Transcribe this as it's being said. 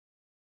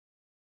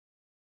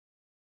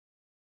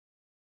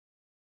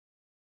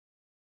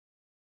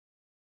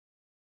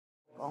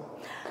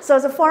So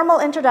as a formal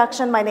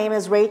introduction, my name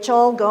is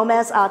Rachel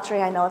Gomez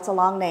Autry. I know it's a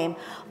long name,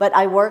 but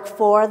I work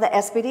for the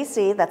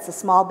SBDC, that's the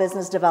Small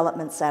Business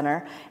Development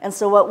Center. And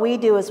so what we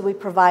do is we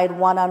provide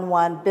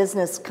one-on-one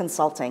business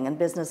consulting and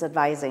business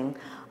advising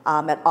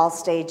at all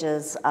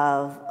stages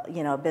of,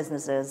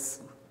 businesses,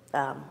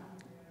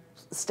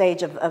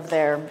 stage of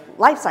their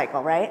life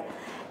cycle, right?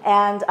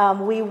 And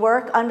we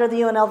work under the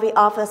UNLV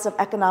Office of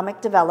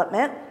Economic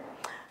Development.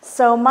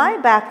 So my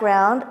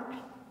background,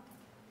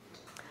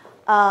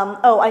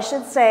 I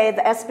should say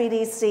the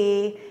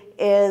SBDC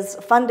is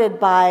funded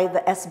by the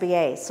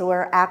SBA. So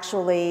we're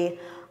actually,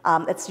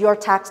 it's your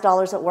tax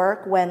dollars at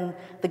work. When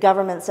the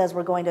government says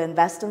we're going to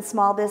invest in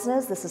small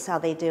business, this is how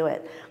they do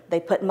it. They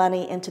put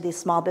money into these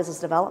small business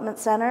development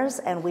centers,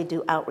 and we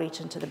do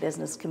outreach into the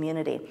business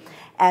community.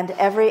 And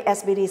every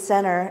SBD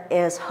center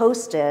is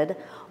hosted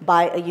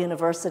by a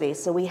university.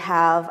 So we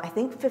have, I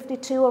think,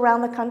 52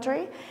 around the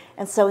country.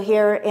 And so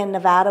here in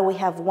Nevada, we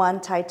have one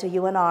tied to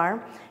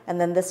UNR, and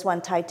then this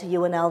one tied to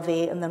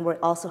UNLV, and then we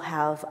also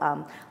have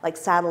like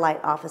satellite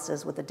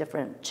offices with the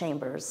different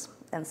chambers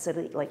and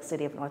City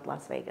of North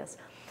Las Vegas.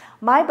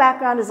 My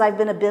background is I've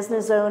been a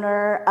business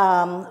owner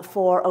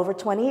for over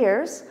 20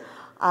 years.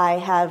 I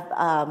have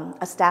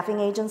a staffing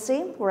agency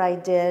where I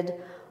did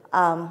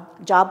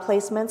job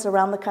placements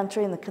around the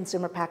country in the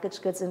consumer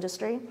packaged goods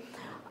industry.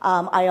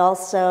 I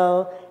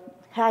also,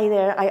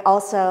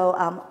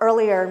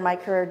 earlier in my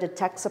career, did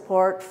tech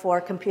support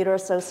for Computer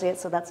Associates,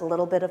 so that's a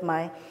little bit of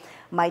my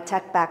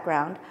tech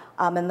background.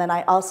 And then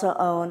I also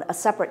own a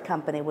separate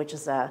company, which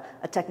is a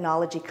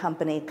technology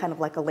company, kind of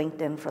like a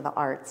LinkedIn for the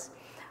arts.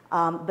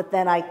 But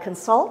then I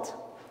consult,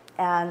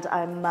 and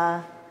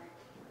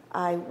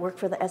I work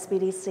for the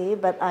SBDC,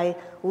 but I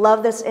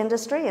love this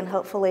industry, and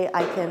hopefully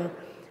I can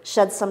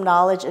shed some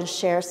knowledge and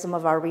share some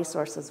of our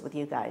resources with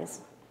you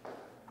guys.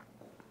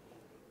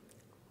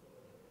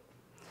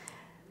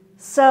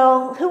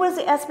 So who is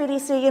the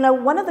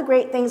SBDC? One of the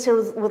great things here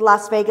with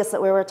Las Vegas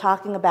that we were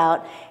talking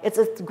about, it's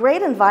a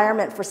great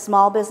environment for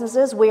small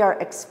businesses. We are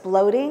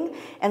exploding,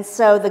 and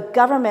so the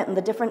government and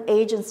the different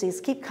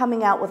agencies keep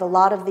coming out with a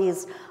lot of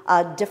these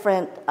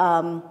different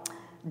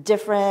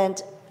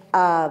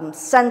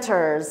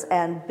centers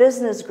and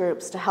business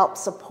groups to help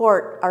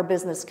support our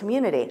business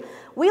community.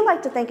 We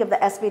like to think of the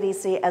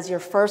SBDC as your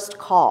first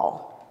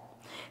call.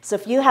 So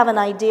if you have an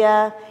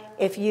idea,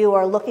 if you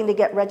are looking to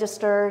get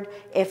registered,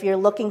 if you're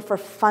looking for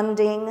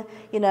funding,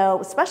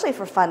 especially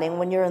for funding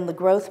when you're in the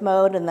growth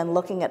mode and then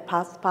looking at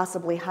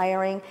possibly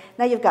hiring.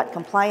 Now you've got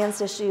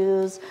compliance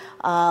issues.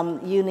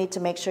 You need to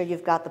make sure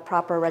you've got the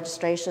proper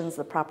registrations,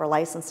 the proper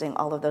licensing,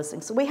 all of those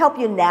things. So we help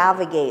you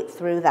navigate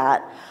through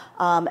that.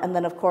 And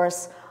then, of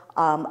course,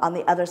 on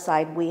the other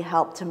side, we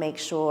help to make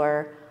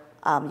sure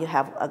you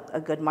have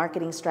a good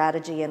marketing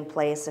strategy in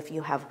place. If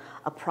you have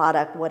a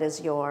product, what is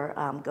your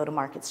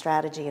go-to-market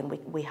strategy? And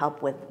we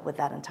help with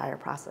that entire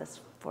process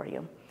for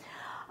you.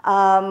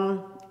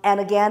 And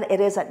again,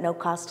 it is at no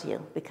cost to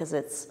you because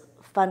it's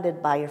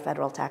funded by your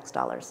federal tax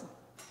dollars.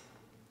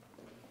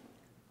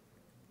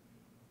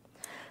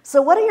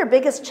 So what are your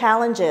biggest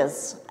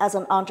challenges as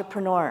an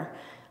entrepreneur?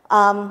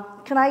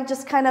 Can I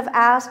just kind of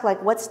ask,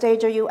 what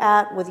stage are you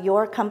at with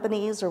your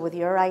companies or with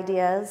your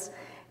ideas,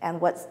 and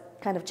what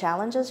kind of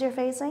challenges you're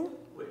facing?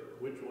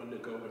 Which one to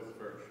go with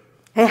first?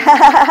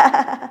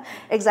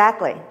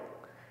 Exactly.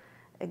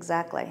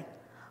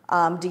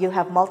 Do you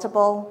have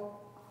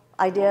multiple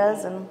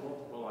ideas?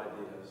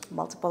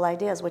 Multiple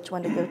ideas. Which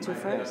one to go to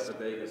first? The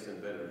Vegas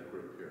Inventors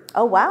Group here.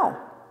 Oh, wow.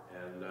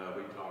 And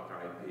we talk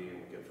IP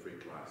and we get free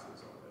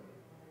classes on it.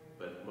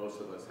 But most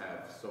of us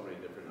have so many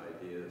different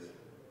ideas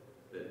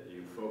that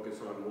you focus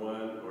on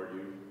one, or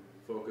you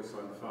focus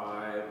on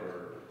 5,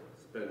 or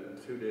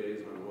spend 2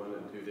 days on one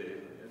and 2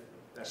 days on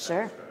it.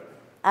 Sure,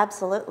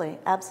 absolutely.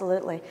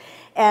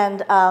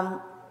 And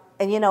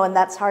and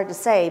that's hard to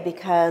say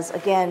because,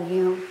 again,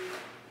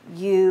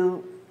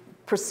 you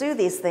pursue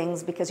these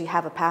things because you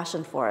have a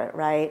passion for it,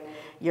 right?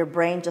 Your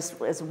brain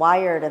just is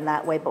wired in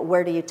that way, but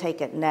where do you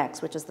take it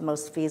next? Which is the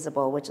most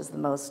feasible, which is the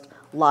most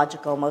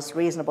logical, most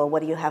reasonable?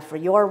 What do you have for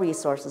your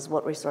resources?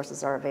 What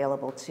resources are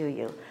available to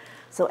you?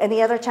 So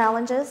any other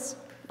challenges?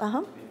 For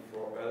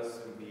us,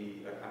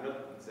 I'm not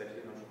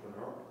exactly an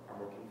entrepreneur. I'm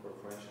working for a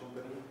French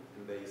company,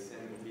 and they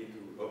sent me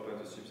to open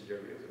a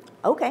subsidiary of the company.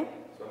 Okay.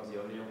 So I'm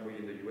the only employee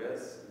in the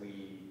US.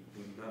 We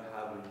do not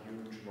have a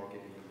huge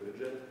marketing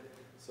budget,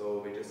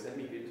 so they just sent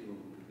me here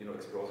to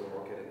explore the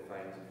market and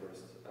find the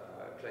first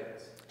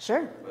clients.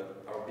 Sure.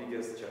 But our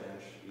biggest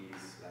challenge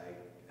is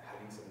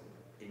having some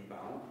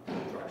inbound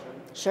traction.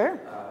 Sure.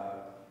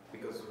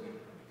 Because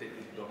we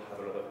don't have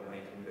a lot of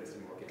money to invest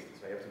in marketing,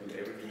 so I have to do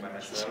everything by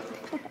myself.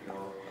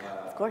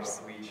 Of course.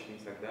 Outreach,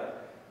 things like that,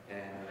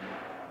 and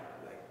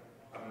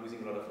I'm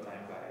losing a lot of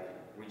time by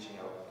reaching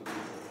out to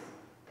people.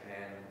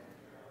 And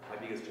my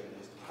biggest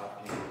challenge is to have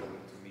people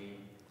coming to me.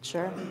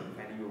 Sure.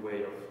 Finding a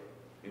way of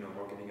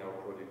marketing our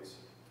products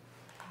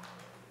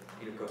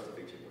in a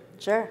cost-effective way.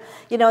 Sure.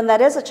 You know, and that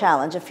is a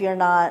challenge if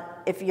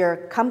your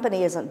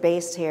company isn't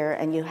based here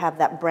and you have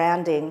that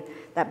branding,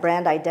 that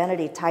brand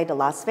identity tied to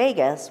Las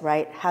Vegas,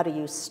 right? How do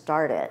you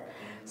start it?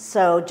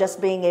 So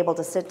just being able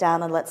to sit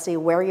down and let's see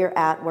where you're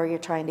at, where you're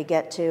trying to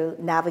get to,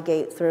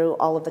 navigate through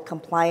all of the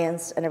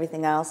compliance and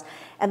everything else.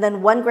 And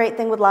then one great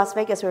thing with Las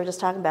Vegas we were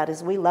just talking about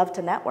is we love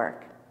to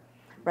network.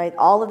 Right,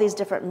 all of these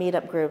different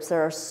meetup groups.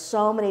 There are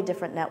so many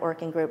different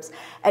networking groups.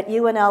 At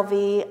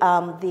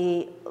UNLV,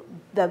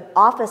 the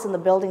office in the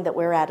building that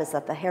we're at is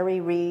at the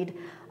Harry Reid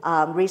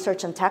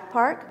Research and Tech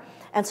Park.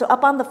 And so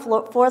up on the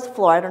fourth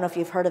floor, I don't know if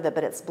you've heard of it,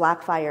 but it's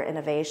Blackfire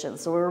Innovation.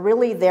 So we're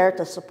really there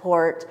to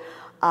support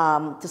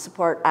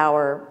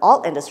our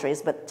all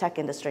industries, but tech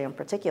industry in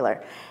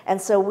particular. And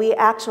so we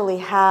actually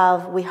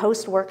we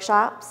host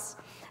workshops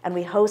and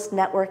we host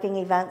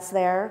networking events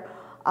there.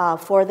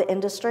 For the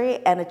industry,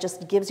 and it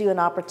just gives you an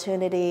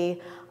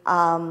opportunity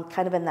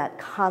kind of in that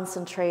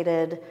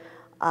concentrated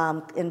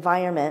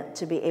environment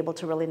to be able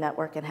to really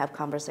network and have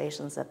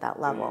conversations at that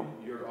level.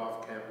 So you're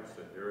off campus,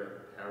 and you're at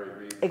Harry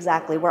Reid?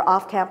 Exactly, we're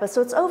off campus.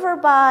 So it's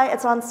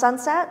it's on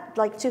Sunset,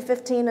 like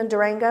 215 in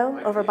Durango,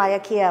 over by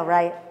IKEA,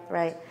 right.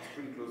 It's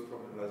pretty close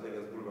from Las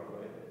Vegas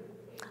Boulevard,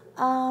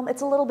 right?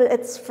 It's a little bit,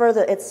 it's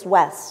further, it's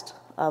west.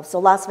 So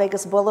Las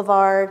Vegas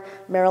Boulevard,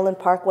 Maryland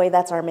Parkway,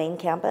 that's our main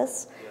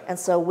campus. And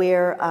so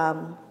we're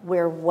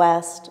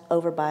west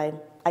over by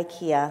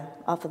IKEA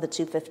off of the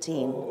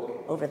 215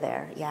 over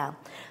there, yeah.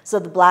 So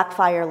the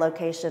Blackfire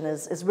location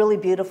is really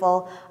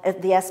beautiful.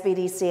 At the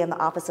SBDC and the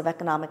Office of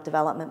Economic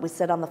Development, we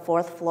sit on the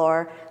fourth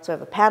floor, so we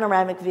have a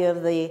panoramic view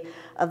of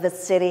the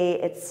city.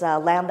 It's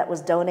land that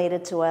was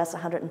donated to us,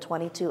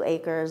 122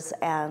 acres,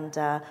 and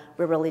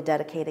we're really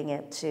dedicating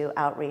it to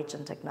outreach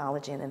and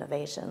technology and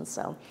innovation.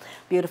 So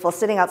beautiful.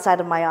 Sitting outside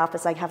of my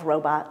office, I have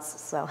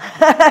robots, so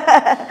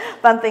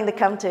fun thing to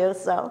come to.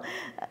 So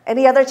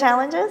any other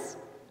challenges?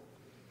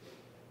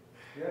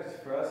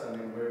 Yes, for us, I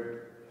mean,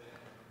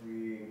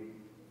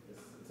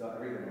 it's not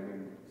everything. I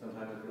mean,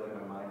 sometimes I feel like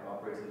my mind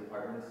operates in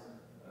departments.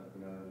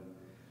 You know,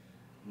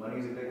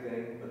 money's a big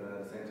thing, but then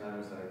at the same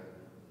time, it's like,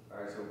 all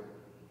right, so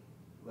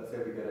let's say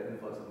we get an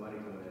influx of money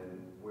coming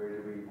in,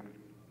 where do we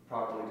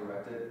properly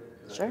direct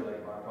it? Because I feel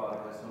like our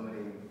product has so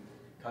many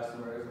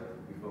customers. Like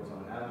we focus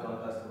on an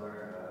Amazon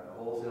customer, a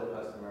wholesale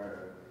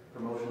customer, a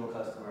promotional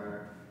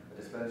customer,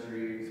 a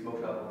dispensary,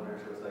 smoke shop owner.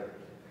 So it's like,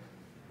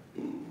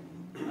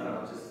 I don't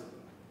know, just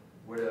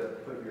where to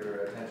put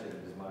your attention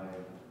is my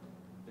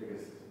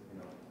biggest,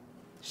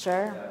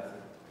 Sure.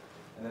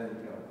 And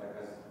then, like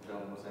as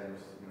John was saying,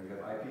 you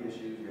have IP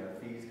issues, you have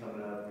fees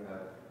coming up, you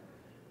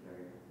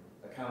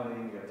have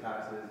accounting, you have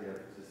taxes, you have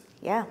just...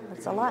 Yeah,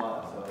 that's a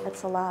lot. So,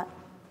 that's a lot.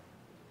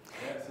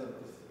 Yeah, so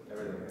just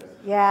everything is.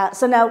 Yeah,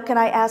 so now can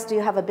I ask, do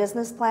you have a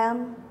business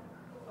plan?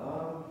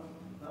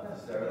 Not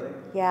necessarily.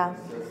 Yeah.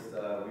 It's just,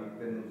 we've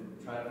been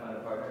trying to find a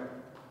partner,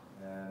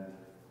 and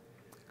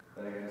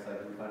then again, it's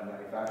like we find a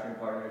manufacturing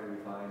partner, we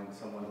find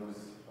someone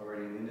who's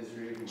already in the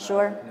industry, who has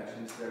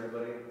connections to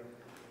everybody.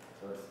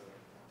 So it's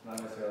not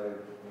necessarily,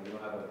 we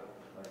don't have a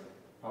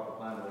proper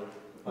plan, but we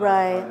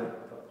find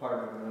a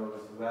partner who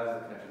has the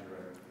connections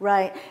already.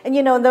 Right,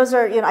 and those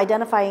are,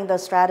 identifying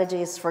those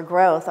strategies for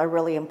growth are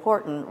really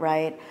important,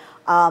 right?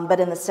 But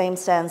in the same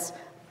sense,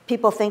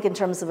 people think in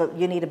terms of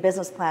you need a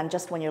business plan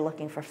just when you're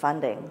looking for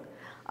funding,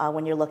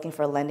 when you're looking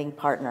for a lending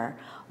partner.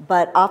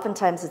 But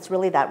oftentimes it's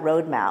really that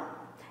roadmap.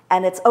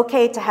 And it's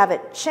okay to have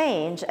it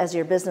change as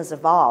your business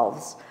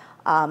evolves.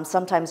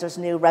 Sometimes there's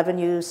new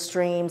revenue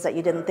streams that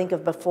you didn't think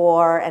of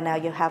before, and now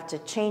you have to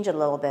change it a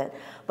little bit.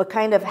 But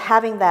kind of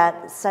having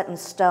that set in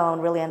stone,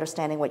 really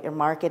understanding what your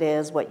market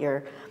is, what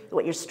your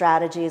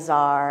strategies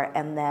are,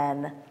 and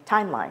then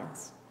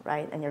timelines,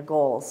 right, and your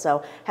goals.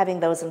 So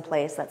having those in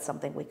place, that's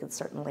something we could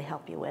certainly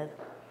help you with.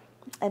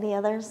 Any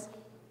others?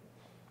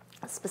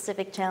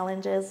 Specific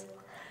challenges?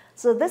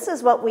 So this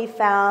is what we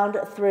found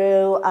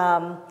through,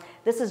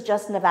 this is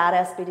just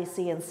Nevada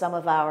SBDC and some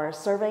of our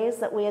surveys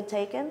that we had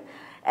taken.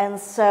 And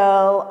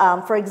so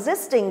for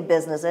existing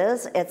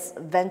businesses, it's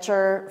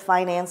venture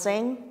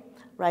financing,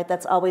 right?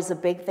 That's always a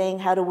big thing.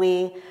 How do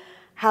we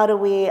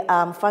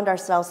fund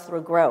ourselves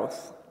through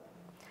growth?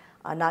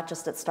 Not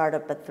just at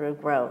startup, but through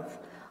growth.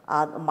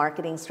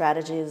 Marketing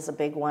strategy is a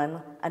big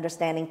one.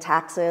 Understanding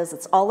taxes.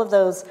 It's all of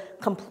those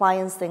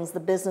compliance things, the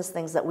business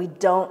things that we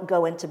don't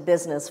go into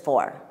business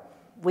for.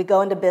 We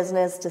go into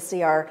business to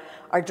see our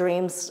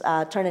dreams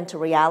turn into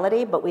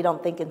reality, but we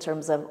don't think in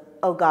terms of,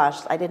 oh gosh,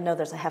 I didn't know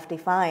there's a hefty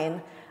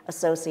fine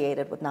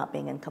associated with not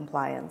being in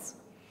compliance.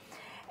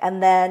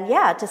 And then,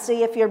 yeah, to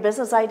see if your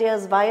business idea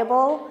is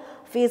viable,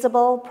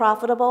 feasible,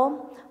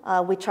 profitable.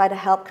 We try to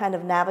help kind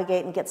of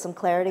navigate and get some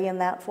clarity in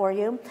that for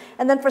you.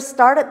 And then for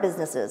startup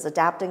businesses,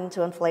 adapting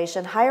to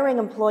inflation, hiring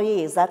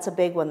employees, that's a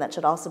big one that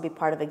should also be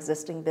part of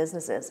existing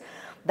businesses.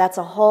 That's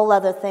a whole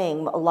other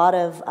thing. A lot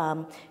of,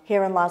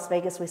 here in Las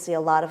Vegas, we see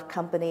a lot of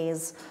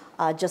companies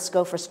just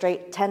go for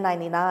straight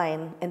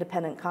 1099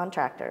 independent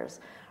contractors,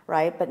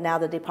 right? But now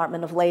the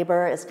Department of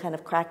Labor is kind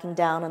of cracking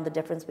down on the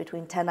difference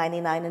between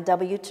 1099 and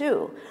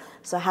W-2.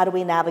 So how do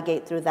we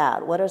navigate through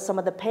that? What are some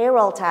of the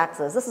payroll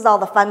taxes? This is all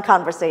the fun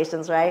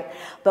conversations, right?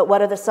 But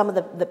what are some of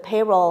the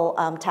payroll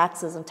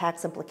taxes and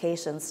tax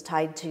implications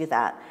tied to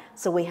that?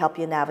 So we help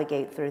you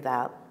navigate through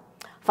that.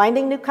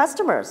 Finding new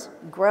customers,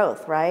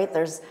 growth, right?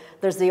 There's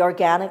the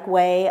organic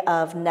way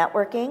of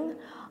networking,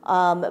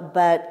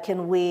 but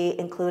can we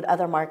include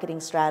other marketing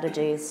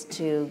strategies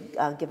to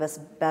give us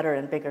better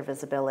and bigger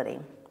visibility?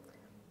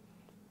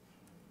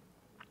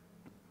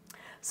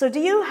 So do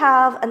you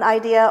have an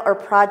idea or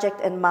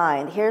project in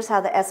mind? Here's how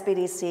the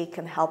SBDC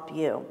can help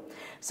you.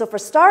 So for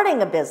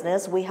starting a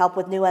business, we help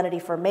with new entity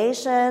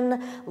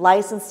formation,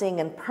 licensing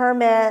and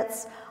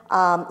permits,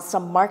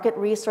 some market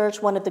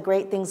research. One of the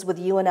great things with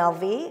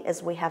UNLV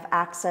is we have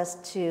access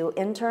to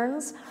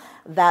interns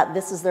that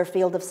this is their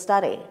field of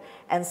study.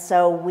 And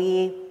so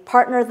we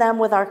partner them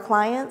with our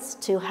clients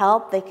to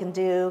help. They can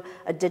do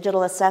a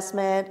digital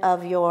assessment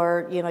of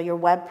your, your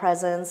web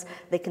presence.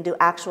 They can do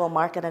actual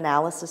market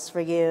analysis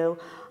for you.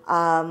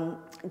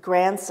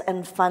 Grants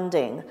and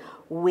funding.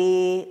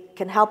 We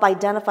can help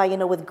identify,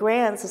 with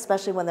grants,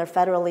 especially when they're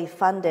federally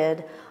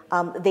funded,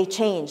 they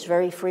change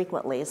very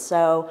frequently.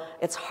 So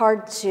it's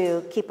hard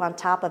to keep on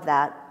top of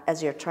that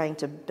as you're trying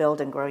to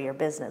build and grow your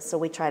business. So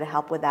we try to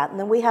help with that. And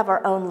then we have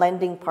our own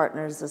lending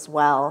partners as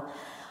well.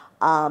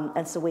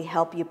 And so we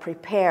help you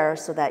prepare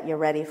so that you're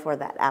ready for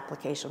that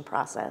application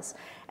process.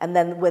 And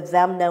then with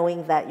them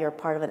knowing that you're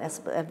part of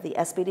the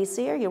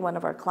SBDC or you're one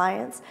of our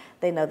clients,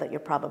 they know that you're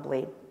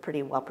probably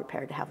pretty well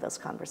prepared to have those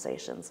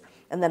conversations.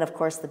 And then, of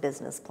course, the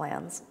business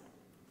plans.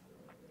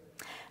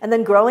 And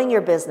then growing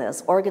your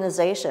business,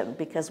 organization,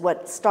 because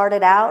what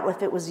started out,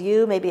 if it was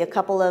you, maybe a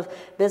couple of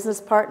business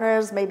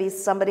partners, maybe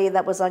somebody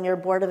that was on your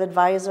board of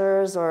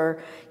advisors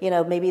or,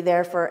 maybe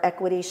there for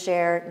equity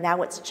share,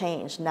 now it's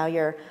changed. Now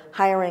you're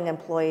hiring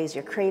employees,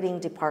 you're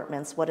creating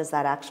departments. What does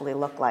that actually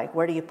look like?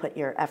 Where do you put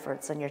your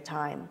efforts and your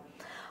time?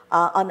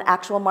 On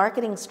actual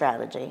marketing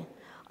strategy.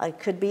 It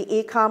could be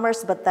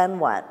e-commerce, but then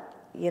what?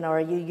 Are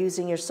you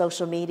using your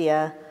social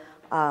media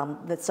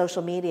the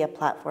social media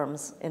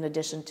platforms in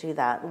addition to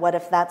that? What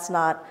if that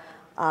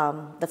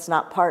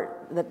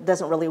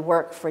doesn't really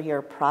work for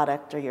your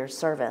product or your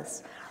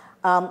service?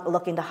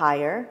 Looking to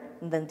hire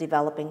and then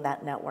developing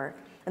that network.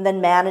 And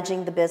then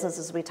managing the business,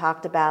 as we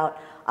talked about,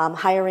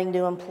 hiring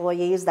new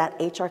employees, that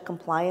HR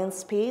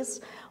compliance piece.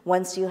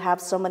 Once you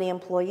have so many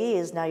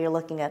employees, now you're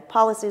looking at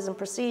policies and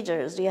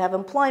procedures. Do you have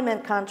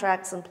employment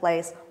contracts in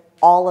place?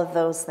 All of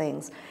those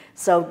things.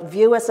 So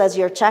view us as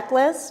your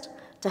checklist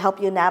to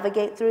help you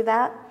navigate through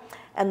that.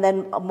 And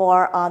then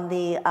more on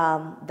the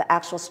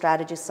actual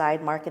strategy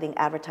side, marketing,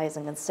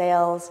 advertising, and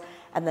sales.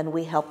 And then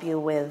we help you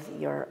with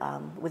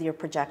your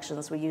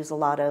projections. We use a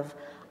lot of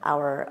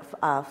our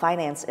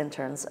finance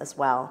interns as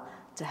well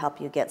to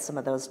help you get some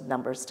of those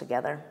numbers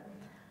together.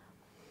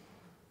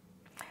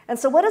 And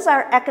so what is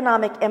our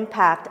economic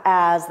impact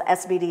as the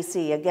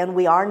SBDC? Again,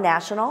 we are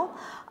national.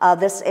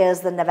 This is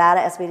the Nevada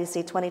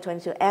SBDC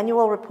 2022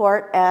 annual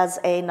report. As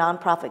a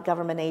nonprofit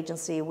government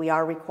agency, we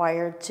are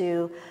required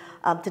to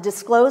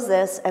disclose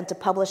this and to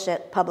publish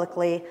it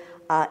publicly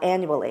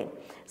annually.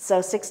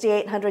 So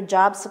 6,800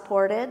 jobs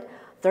supported,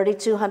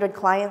 3,200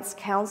 clients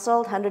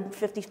counseled,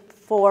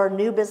 154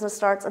 new business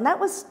starts, and that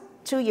was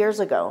 2 years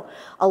ago.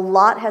 A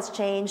lot has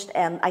changed,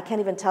 and I can't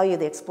even tell you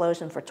the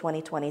explosion for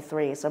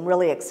 2023, so I'm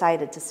really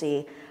excited to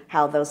see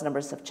how those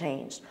numbers have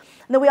changed.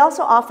 And then we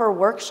also offer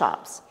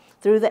workshops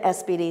through the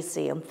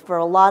SBDC, and for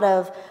a lot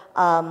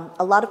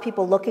of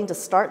people looking to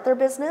start their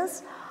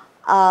business,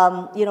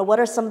 what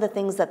are some of the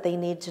things that they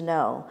need to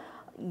know?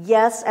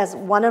 Yes, as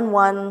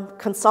one-on-one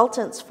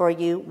consultants for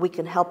you, we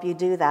can help you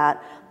do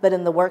that, but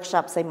in the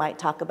workshops they might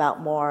talk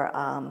about more,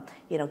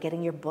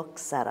 getting your book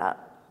set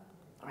up.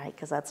 Right,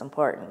 because that's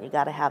important. You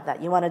got to have that.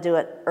 You want to do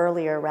it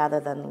earlier rather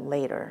than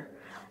later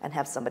and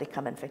have somebody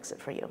come and fix it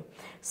for you.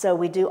 So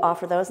we do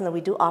offer those, and then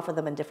we do offer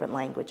them in different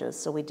languages.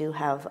 So we do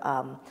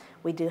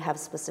have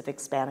specific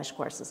Spanish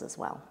courses as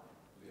well.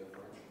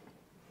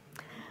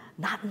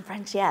 Not in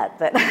French yet,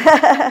 but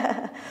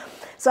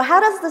so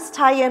how does this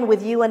tie in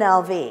with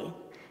UNLV?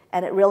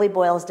 And it really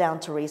boils down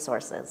to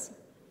resources.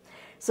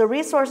 So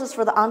resources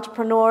for the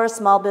entrepreneur,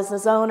 small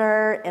business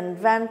owner,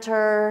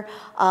 inventor,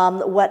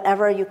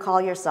 whatever you call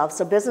yourself.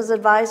 So business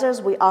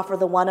advisors, we offer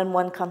the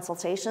one-on-one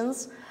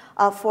consultations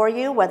for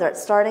you, whether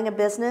it's starting a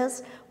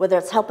business, whether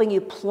it's helping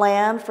you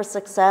plan for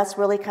success,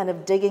 really kind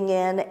of digging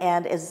in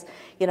and is,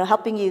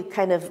 helping you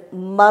kind of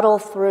muddle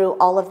through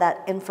all of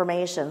that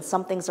information.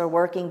 Some things are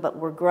working, but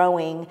we're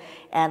growing,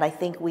 and I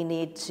think we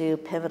need to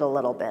pivot a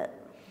little bit.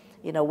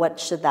 What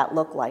should that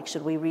look like?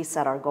 Should we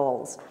reset our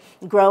goals?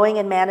 Growing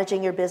and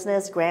managing your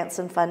business, grants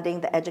and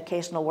funding, the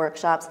educational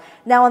workshops.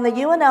 Now, on the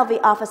UNLV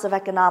Office of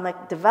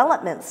Economic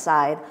Development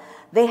side,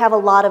 they have a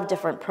lot of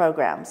different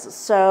programs.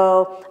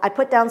 So I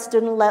put down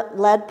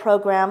student-led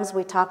programs.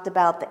 We talked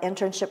about the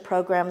internship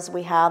programs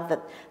we have.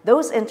 That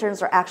those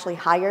interns are actually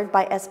hired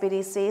by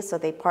SBDC, so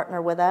they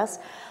partner with us.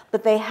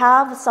 But they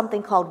have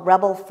something called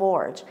Rebel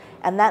Forge,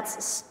 and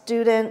that's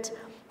student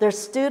They're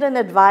student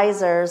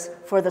advisors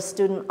for the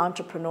student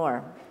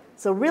entrepreneur.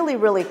 So really,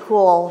 really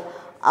cool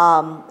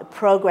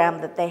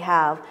program that they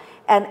have.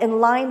 And in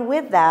line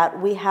with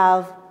that, we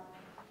have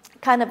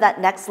kind of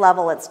that next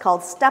level. It's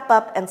called Step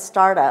Up and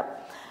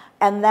Startup.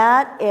 And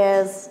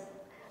that's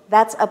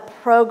a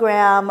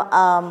program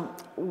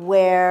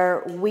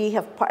where we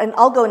have, and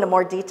I'll go into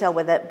more detail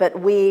with it, but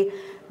we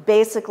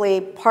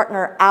basically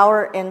partner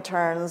our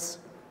interns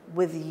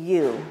with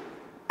you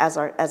as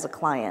a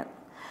client.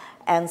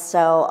 And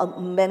so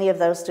many of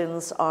those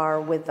students are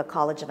with the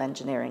College of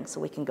Engineering,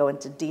 so we can go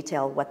into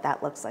detail what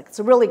that looks like. It's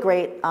a really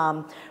great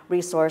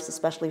resource,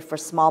 especially for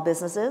small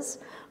businesses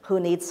who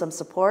need some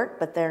support,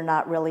 but they're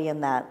not really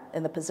in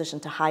the position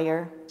to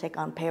hire, take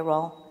on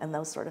payroll, and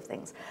those sort of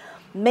things.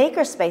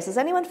 Makerspace, is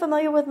anyone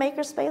familiar with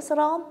Makerspace at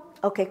all?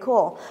 Okay,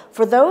 cool.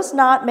 For those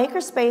not,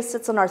 Makerspace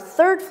sits on our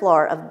 3rd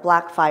floor of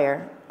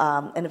Blackfire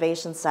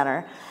Innovation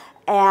Center,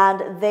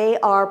 and they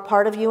are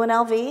part of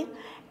UNLV.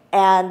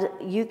 And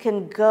you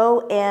can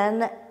go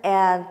in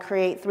and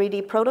create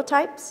 3D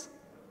prototypes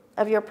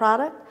of your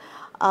product.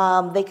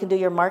 They can do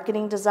your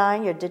marketing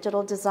design, your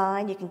digital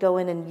design. You can go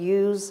in and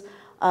use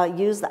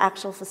the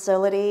actual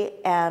facility,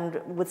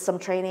 and with some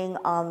training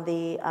on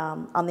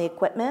the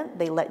equipment,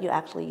 they let you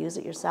actually use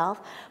it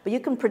yourself. But you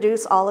can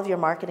produce all of your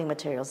marketing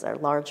materials. They're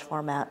large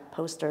format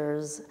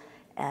posters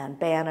and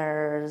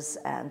banners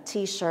and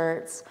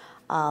T-shirts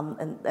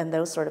and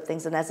those sort of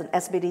things. And as an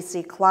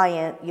SBDC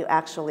client, you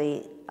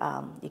actually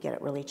you get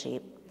it really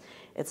cheap.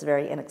 It's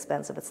very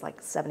inexpensive. It's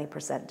like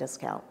 70%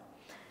 discount.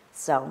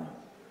 So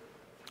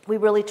we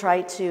really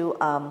try to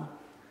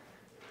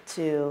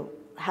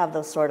have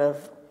those sort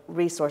of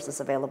resources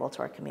available to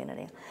our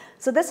community.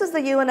 So this is the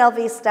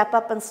UNLV Step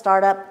Up and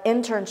Startup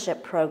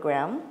Internship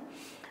Program.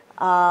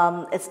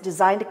 It's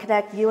designed to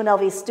connect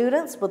UNLV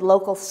students with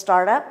local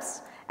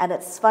startups, and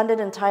it's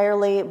funded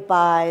entirely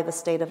by the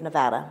state of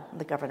Nevada,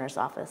 the governor's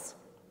office.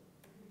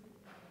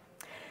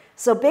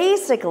 So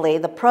basically,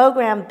 the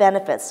program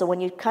benefits, so when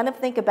you kind of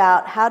think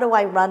about how do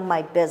I run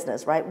my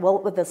business, right?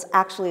 What would this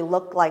actually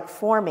look like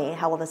for me?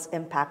 How will this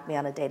impact me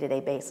on a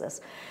day-to-day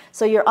basis?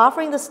 So you're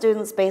offering the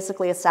students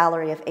basically a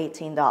salary of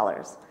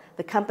 $18.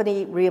 The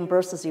company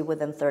reimburses you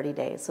within 30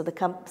 days. So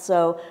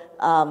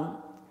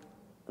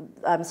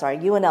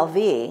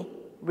UNLV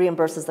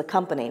reimburses the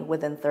company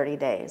within 30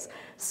 days.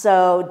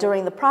 So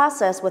during the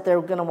process, what they're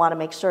going to want to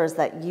make sure is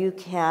that you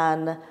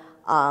can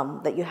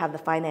that you have the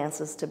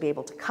finances to be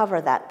able to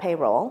cover that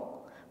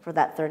payroll for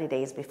that 30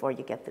 days before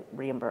you get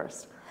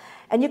reimbursed.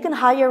 And you can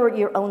hire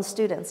your own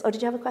students. Oh,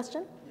 did you have a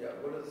question? Yeah,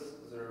 what does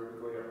the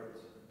requirement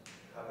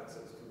have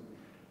access to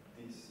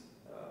these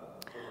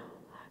programs?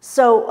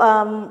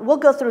 So we'll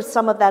go through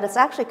some of that. It's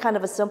actually kind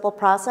of a simple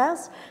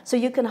process. So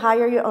you can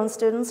hire your own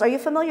students. Are you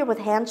familiar with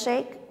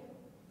Handshake?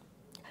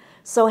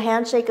 So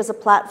Handshake is a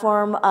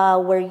platform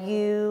where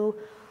you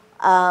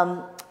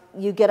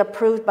get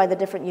approved by the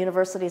different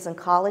universities and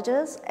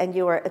colleges, and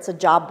it's a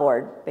job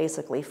board,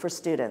 basically, for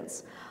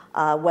students,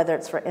 whether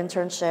it's for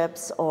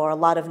internships or a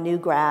lot of new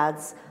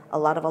grads, a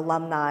lot of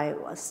alumni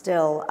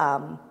still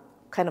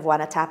kind of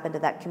want to tap into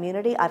that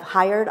community. I've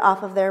hired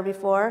off of there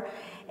before,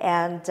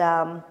 and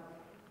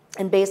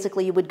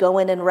basically you would go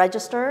in and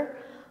register.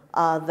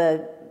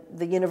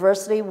 The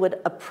university would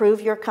approve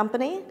your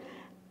company,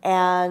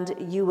 and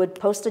you would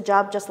post a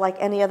job just like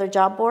any other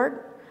job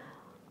board,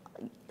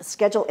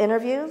 schedule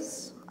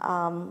interviews,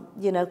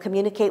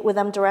 communicate with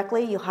them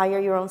directly. You hire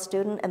your own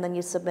student, and then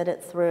you submit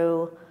it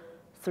through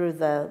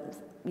the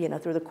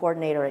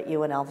coordinator at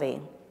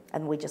UNLV,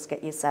 and we just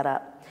get you set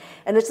up.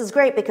 And this is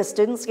great because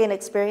students gain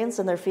experience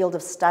in their field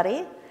of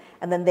study,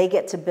 and then they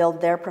get to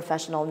build their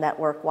professional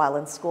network while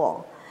in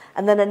school.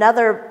 And then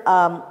another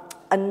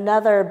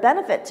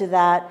benefit to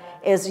that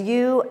is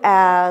you,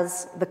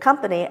 as the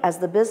company, as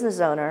the business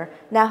owner,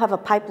 now have a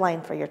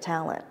pipeline for your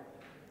talent,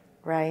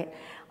 right?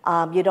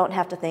 You don't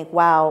have to think,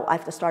 wow, I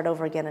have to start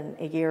over again in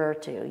a year or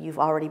two. You've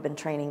already been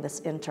training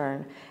this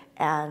intern,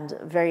 and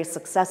very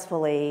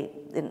successfully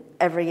in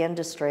every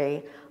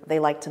industry, they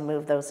like to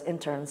move those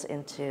interns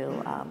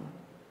into,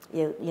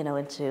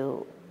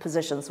 into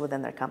positions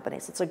within their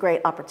companies. It's a great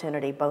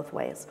opportunity both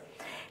ways.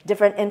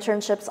 Different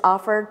internships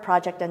offered: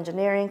 project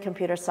engineering,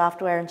 computer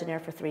software engineer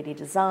for 3D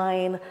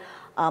design,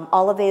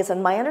 all of these.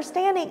 And my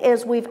understanding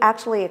is we've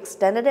actually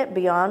extended it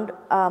beyond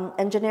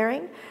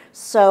engineering.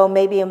 So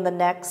maybe in the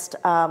next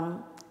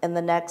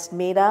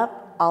meetup,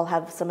 I'll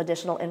have some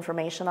additional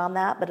information on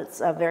that, but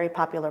it's a very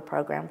popular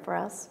program for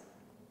us.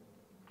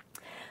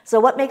 So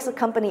what makes a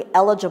company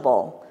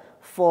eligible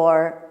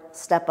for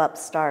Step Up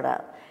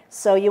Startup?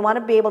 So you want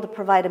to be able to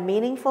provide a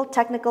meaningful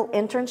technical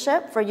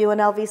internship for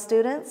UNLV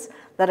students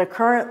that are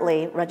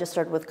currently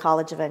registered with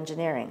College of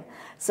Engineering.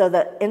 So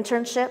the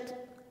internship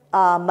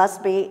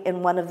must be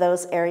in one of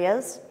those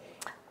areas.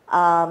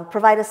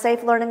 Provide a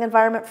safe learning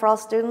environment for all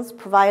students,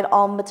 provide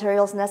all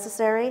materials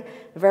necessary,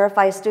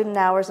 verify student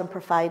hours, and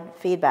provide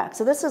feedback.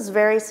 So this is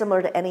very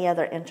similar to any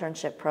other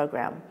internship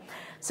program.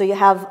 So you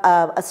have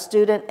a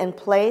student in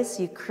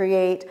place, you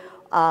create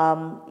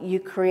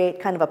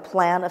kind of a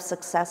plan of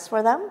success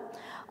for them.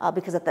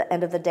 because at the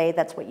end of the day,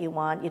 that's what you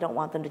want. You don't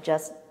want them to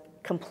just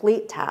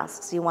complete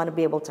tasks. You want to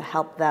be able to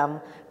help them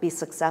be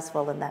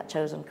successful in that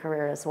chosen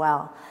career as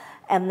well.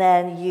 And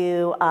then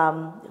you,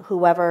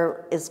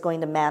 whoever is going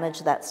to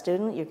manage that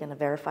student, you're going to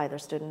verify their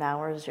student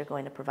hours, you're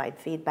going to provide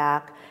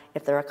feedback,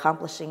 if they're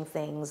accomplishing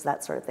things,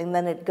 that sort of thing.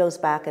 Then it goes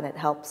back and it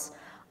helps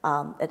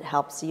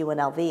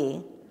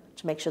UNLV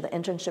to make sure the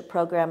internship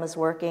program is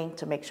working,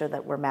 to make sure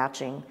that we're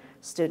matching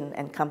student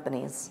and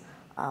companies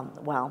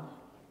well.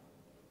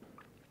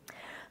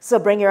 So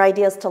bring your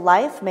ideas to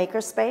life,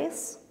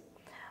 makerspace.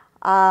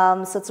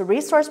 So it's a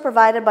resource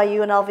provided by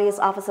UNLV's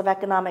Office of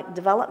Economic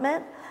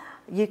Development.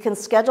 You can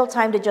schedule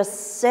time to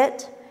just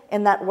sit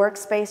in that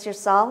workspace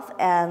yourself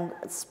and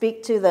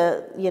speak to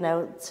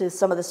to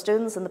some of the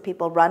students and the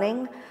people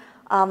running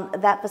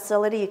that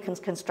facility. You can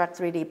construct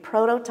 3D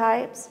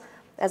prototypes,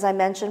 as I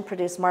mentioned,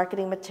 produce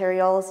marketing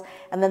materials,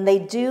 and then they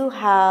do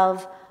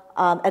have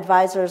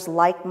advisors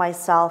like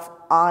myself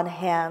on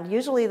hand.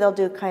 Usually they'll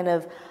do kind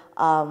of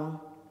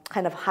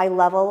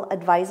high-level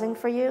advising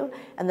for you,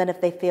 and then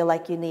if they feel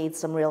like you need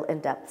some real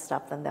in-depth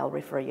stuff, then they'll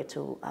refer you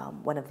to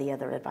one of the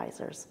other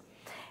advisors.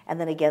 And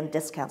then again,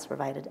 discounts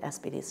provided to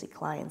SBDC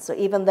clients. So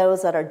even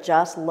those that are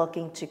just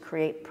looking to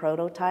create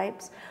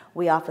prototypes,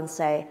 we often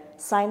say,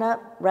 sign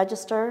up,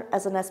 register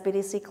as an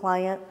SBDC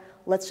client.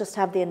 Let's just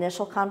have the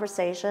initial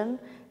conversation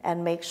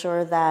and make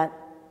sure that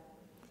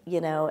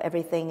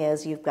everything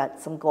is, you've got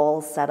some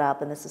goals set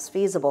up and this is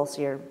feasible,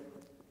 so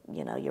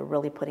you're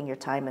really putting your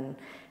time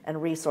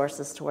and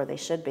resources to where they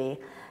should be.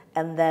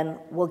 And then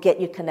we'll get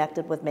you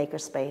connected with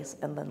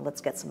Makerspace, and then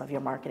let's get some of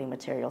your marketing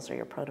materials or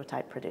your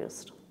prototype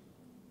produced.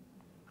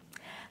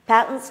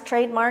 Patents,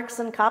 trademarks,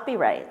 and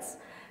copyrights.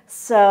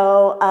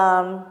 So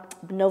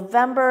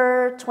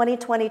November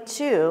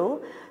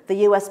 2022, the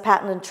U.S.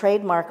 Patent and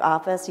Trademark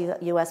Office,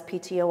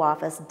 USPTO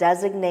office,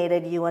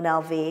 designated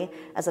UNLV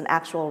as an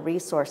actual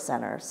resource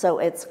center. So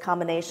it's a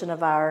combination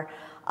of our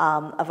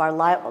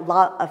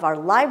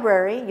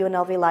library,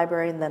 UNLV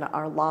library, and then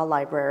our law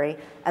library,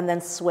 and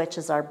then Switch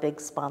is our big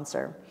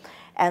sponsor.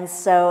 And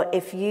so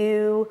if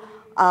you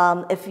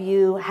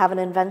have an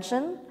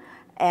invention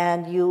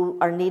and you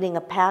are needing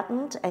a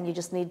patent and you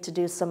just need to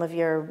do some of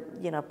your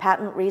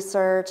patent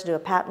research, do a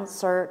patent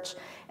search,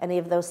 any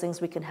of those things,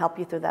 we can help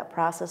you through that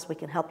process. We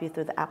can help you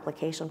through the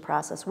application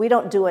process. We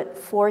don't do it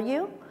for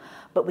you,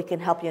 but we can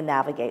help you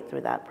navigate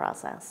through that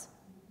process.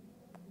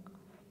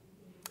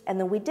 And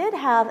then we did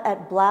have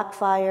at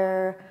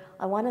Blackfire,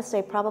 I want to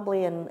say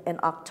probably in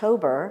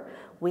October,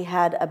 we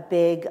had a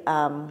big,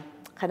 kind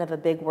of a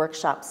big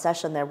workshop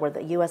session there where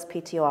the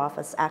USPTO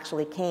office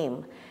actually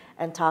came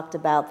and talked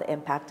about the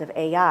impact of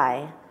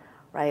AI,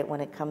 right,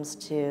 when it comes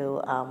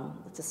to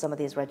some of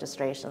these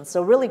registrations.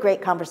 So really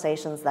great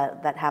conversations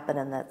that happen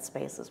in that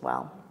space as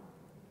well.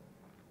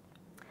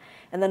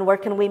 And then where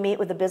can we meet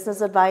with a business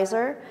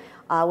advisor?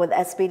 With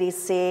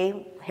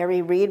SBDC,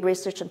 Harry Reid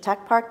Research and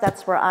Tech Park,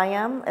 that's where I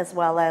am, as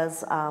well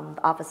as the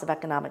Office of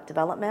Economic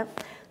Development.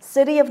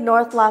 City of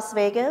North Las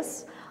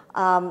Vegas,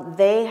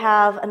 they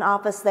have an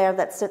office there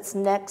that sits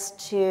next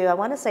to, I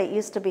want to say it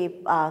used to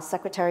be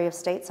Secretary of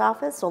State's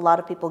office, so a lot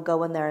of people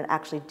go in there and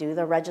actually do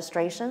their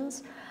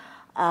registrations.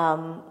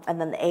 And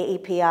then the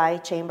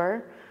AEPI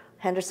Chamber,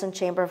 Henderson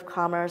Chamber of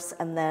Commerce,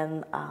 and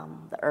then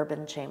the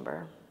Urban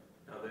Chamber.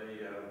 Now the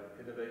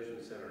Innovation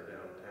Center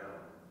downtown,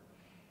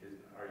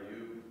 are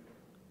you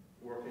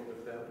working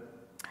with them?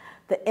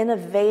 The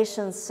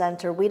Innovation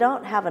Center, we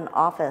don't have an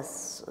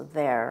office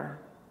there,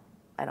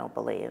 I don't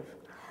believe.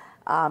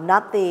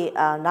 Not the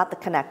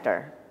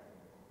connector.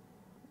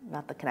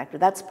 Not the connector.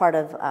 That's part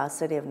of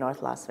City of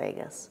North Las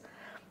Vegas.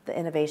 The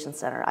Innovation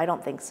Center, I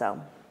don't think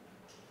so.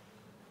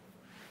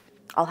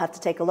 I'll have to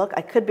take a look.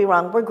 I could be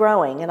wrong. We're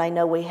growing, and I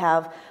know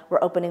we're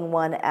opening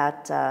one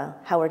at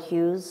Howard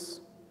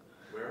Hughes.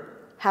 Where?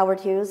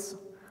 Howard Hughes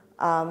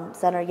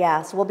Center,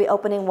 yeah. So we'll be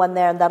opening one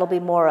there, and that'll be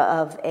more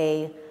of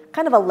a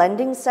kind of a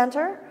lending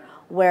center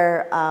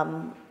where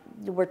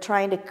we're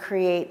trying to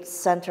create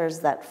centers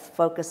that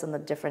focus on the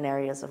different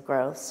areas of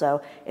growth.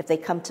 So if they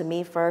come to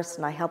me first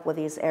and I help with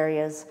these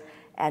areas,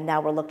 and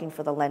now we're looking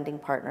for the lending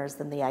partners,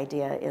 then the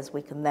idea is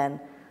we can then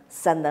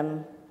send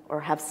them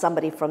or have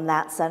somebody from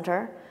that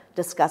center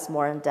discuss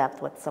more in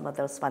depth what some of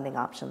those funding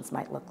options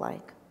might look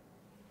like.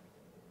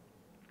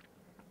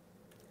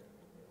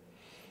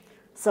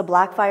 So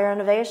Blackfire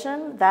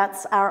Innovation,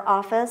 that's our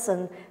office,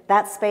 and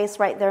that space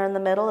right there in the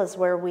middle is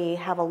where we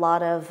have a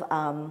lot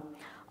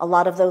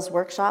of those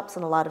workshops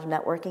and a lot of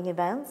networking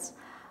events.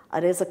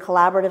 It is a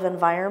collaborative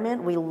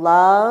environment. We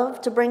love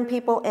to bring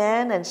people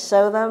in and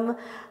show them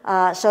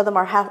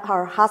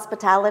our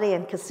hospitality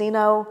and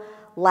casino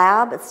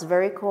lab. It's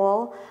very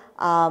cool.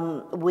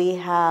 We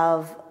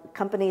have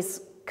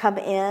companies come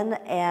in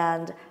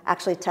and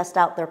actually test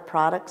out their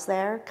products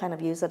there, kind of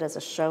use it as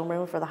a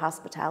showroom for the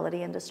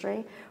hospitality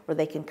industry, where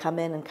they can come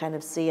in and kind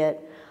of see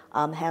it,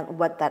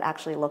 what that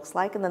actually looks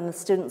like. And then the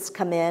students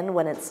come in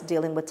when it's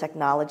dealing with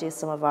technology,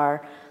 some of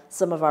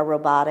our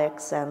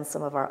robotics and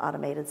some of our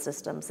automated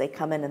systems. They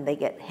come in and they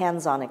get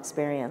hands-on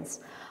experience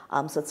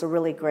So it's a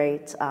really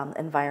great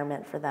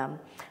environment for them.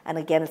 And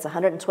again, it's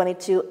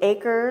 122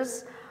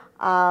 acres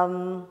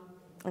and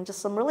just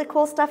some really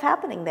cool stuff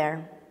happening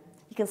there.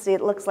 You can see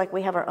it looks like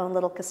we have our own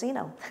little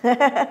casino.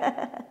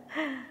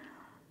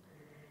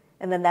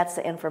 And then that's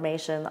the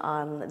information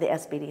on the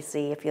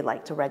SBDC if you'd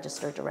like to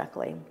register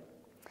directly.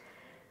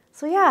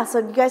 So yeah,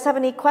 so do you guys have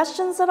any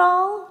questions at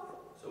all?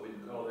 So we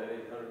can call that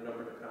 800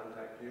 number to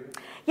contact you?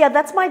 Yeah,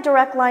 that's my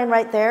direct line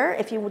right there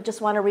if you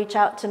just want to reach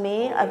out to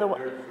me.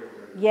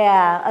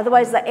 Yeah,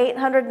 otherwise the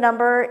 800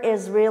 number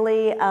is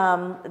really,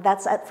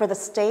 that's for the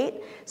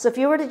state. So if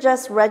you were to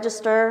just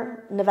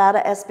register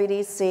Nevada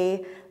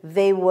SBDC,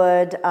 they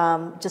would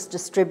just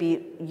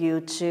distribute you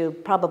to,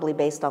 probably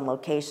based on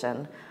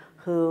location,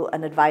 who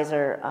an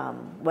advisor,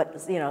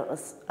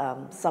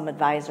 some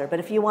advisor. But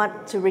if you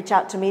want to reach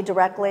out to me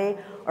directly,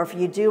 or if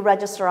you do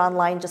register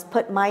online, just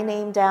put my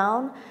name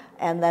down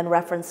and then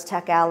reference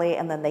Tech Alley,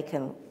 and then they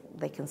can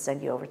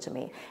send you over to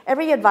me.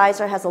 Every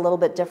advisor has a little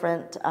bit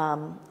different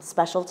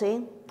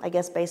specialty, I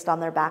guess, based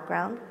on their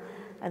background.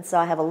 And so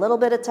I have a little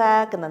bit of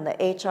tech, and then the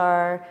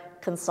HR,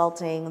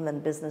 consulting, and then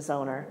business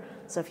owner.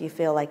 So if you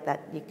feel like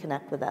that you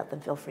connect with that,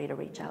 then feel free to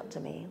reach out to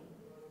me.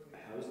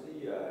 How's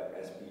the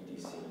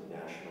SBDC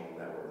national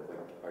network?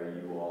 Like, are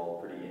you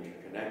all pretty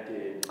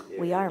interconnected?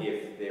 We are.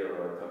 If there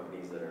are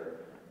companies that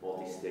are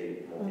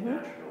multi-state,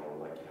 multinational,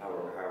 like how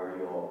are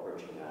you all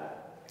approaching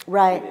that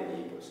Right. within the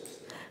ecosystem?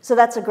 So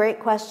that's a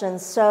great question.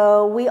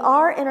 So we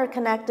are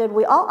interconnected.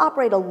 We all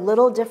operate a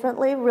little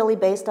differently, really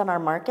based on our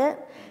market,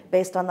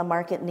 based on the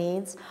market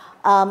needs.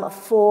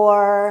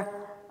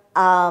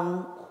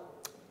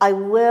 I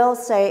will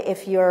say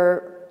if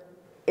you're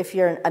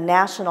a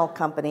national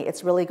company,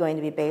 it's really going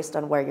to be based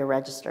on where you're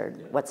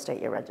registered, what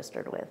state you're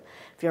registered with.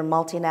 If you're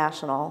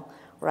multinational,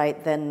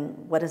 right, then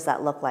what does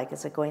that look like?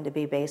 Is it going to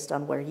be based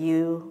on where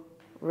you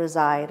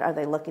reside? Are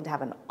they looking to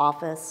have an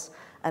office,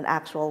 an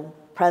actual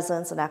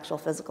presence, an actual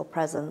physical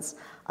presence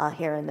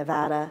here in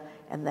Nevada?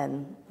 And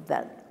then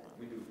that...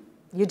 We do.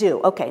 You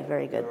do? Okay,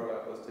 very good. We are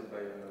hosted by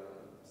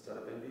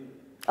Startup NV.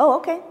 Oh,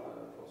 okay.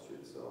 4th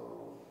Street.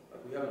 So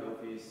we have an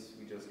office.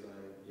 We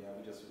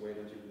just wait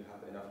until we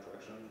have enough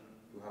traction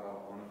to have our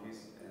own office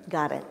and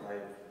Got it.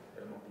 hire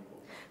more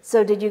people.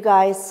 So did you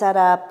guys set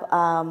up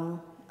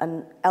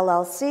an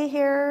LLC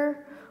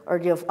here, or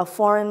do you have a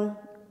foreign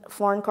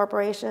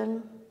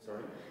corporation?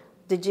 Sorry?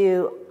 Did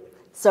you?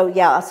 So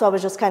I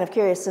was just kind of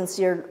curious, since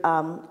your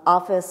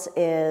office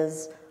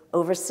is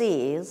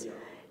overseas,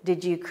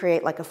 did you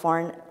create like a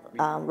foreign,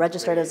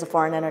 registered as a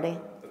foreign entity?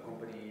 The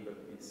company, but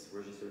it's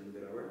registered in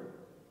Delaware.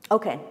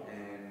 Okay.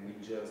 And we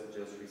just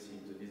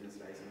received the business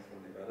license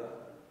from Nevada,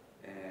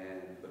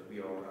 but we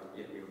are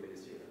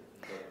based here.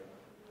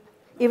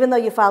 But Even though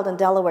you filed in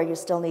Delaware, you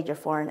still need your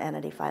foreign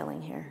entity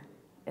filing here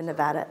in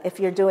Nevada. If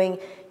you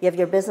have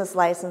your business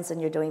license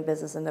and you're doing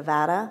business in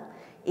Nevada,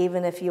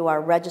 even if you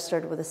are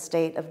registered with the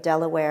state of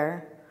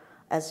Delaware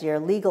as your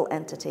legal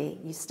entity,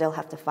 you still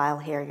have to file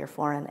here your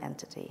foreign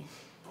entity.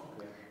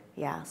 okay.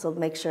 Yeah, so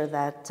make sure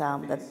that... My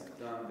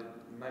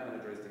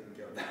manager is taking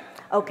care of that.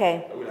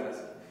 Okay. I will ask.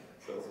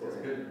 So It's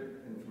good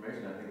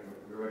information. I think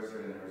we're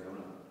registered in Arizona.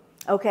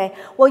 Okay.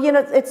 Well,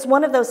 it's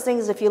one of those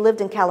things, if you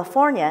lived in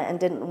California and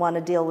didn't want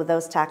to deal with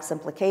those tax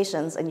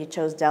implications and you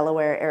chose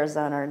Delaware,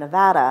 Arizona, or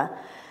Nevada,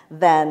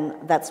 then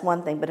that's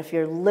one thing. But if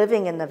you're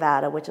living in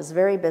Nevada, which is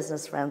very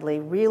business friendly,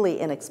 really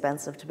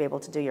inexpensive to be able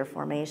to do your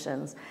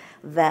formations,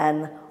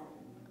 then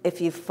if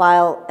you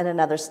file in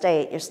another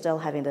state, you're still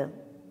having to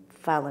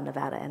file in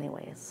Nevada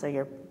anyways.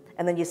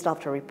 And then you still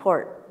have to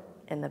report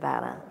in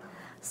Nevada.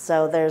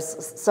 So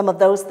there's some of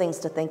those things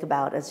to think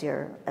about as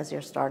you're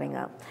starting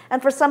up.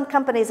 And for some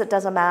companies, it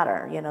doesn't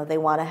matter. They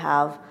want to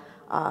have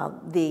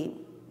the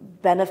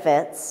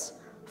benefits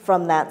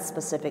from that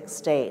specific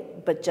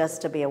state, but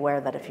just to be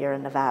aware that if you're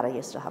in Nevada,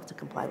 you still have to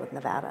comply with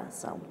Nevada.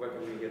 So, where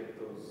can we get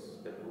those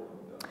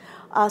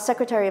paperwork?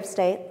 Secretary of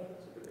State,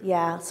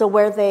 yeah. So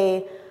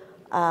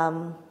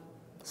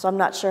so I'm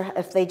not sure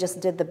if they just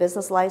did the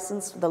business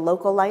license, the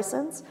local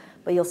license,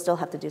 but you'll still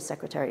have to do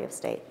Secretary of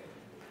State.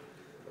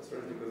 That's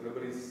right, because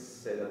nobody's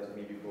said that to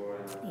me before.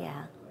 And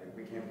Yeah.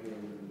 We came here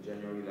in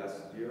January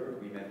last year.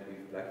 We met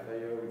with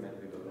Blackfire. We met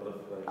with a lot of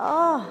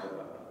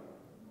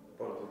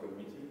part of the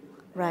community.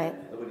 Right.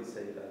 Nobody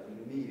said that we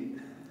need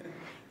it.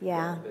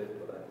 Yeah.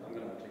 But I'm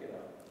gonna check it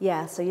out.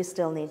 Yeah, so you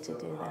still need to So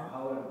do that.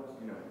 how would,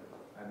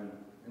 I'm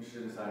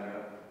interested in signing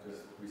up,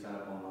 just we sign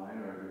up online,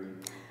 or do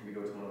we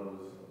go to one of those?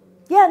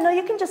 Yeah, no,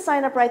 you can just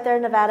sign up right there,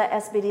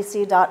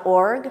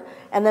 nevadasbdc.org,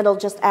 and then it'll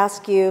just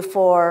ask you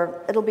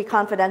it'll be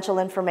confidential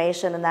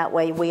information, and that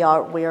way we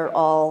are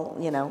all,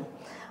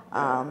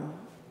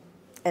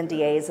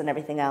 NDAs and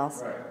everything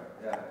else. Right,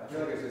 yeah. I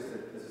feel like this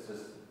is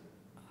just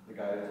the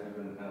guidance we've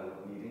been kind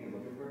of needing and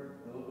looking for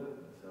a little bit,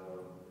 so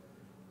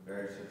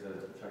very interested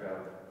to check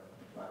out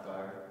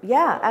Blackfire.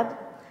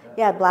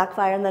 Yeah,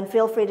 Blackfire, and then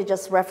feel free to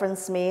just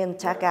reference me in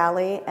Tech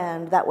Alley,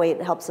 and that way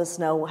it helps us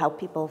know how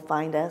people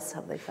find us,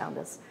 how they found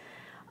us.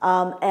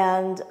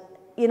 And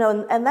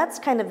that's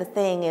kind of the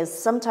thing, is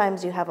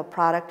sometimes you have a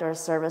product or a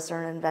service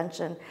or an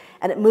invention,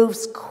 and it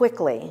moves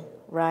quickly,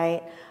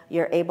 right?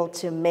 You're able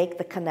to make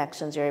the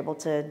connections, you're able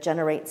to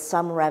generate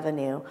some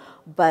revenue,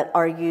 but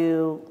are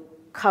you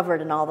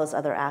covered in all those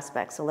other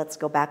aspects? So let's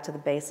go back to the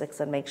basics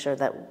and make sure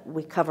that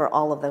we cover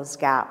all of those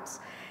gaps.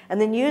 And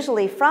then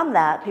usually from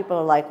that, people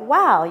are like,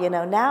 wow, you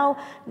know,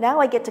 now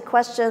I get to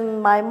question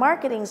my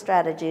marketing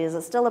strategy. Is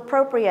it still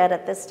appropriate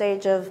at this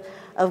stage of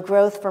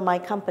growth for my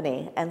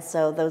company? And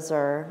so those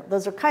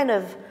are kind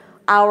of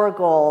our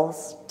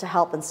goals to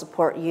help and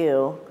support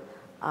you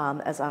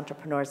as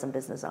entrepreneurs and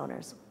business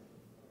owners.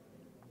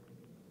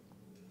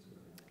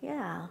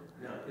 Yeah.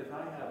 Now, if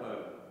I have a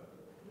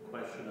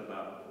question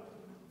about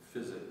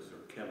physics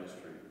or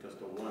chemistry, just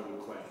a one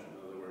question,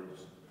 in other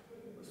words,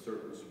 a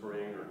certain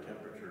spring or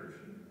temperatures,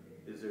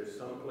 is there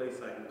some place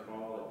I can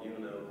call at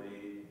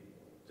UNLV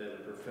that a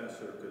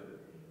professor could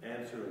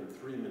answer in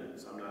 3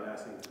 minutes? I'm not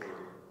asking for,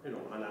 you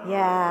know, an hour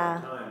at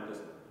a time,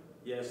 just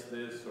yes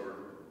this or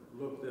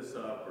look this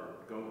up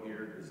or go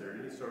here. Is there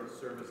any sort of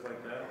service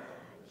like that?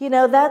 You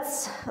know,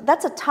 that's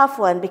a tough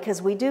one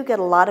because we do get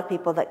a lot of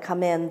people that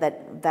come in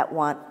that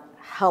want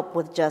help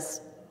with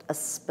just a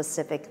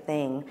specific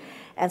thing.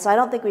 And so I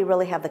don't think we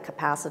really have the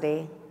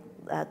capacity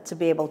to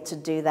be able to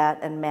do that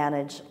and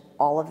manage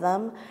all of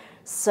them.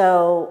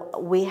 So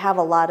we have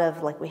a lot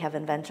of, like we have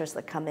inventors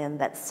that come in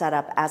that set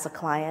up as a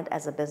client,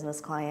 as a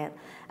business client,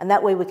 and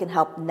that way we can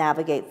help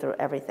navigate through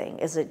everything.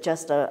 Is it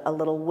just a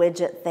little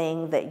widget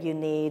thing that you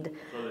need?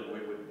 So that we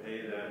would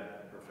pay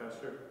that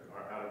professor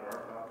out of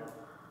our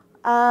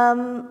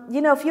pocket?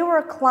 You know, if you were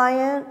a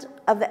client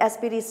of the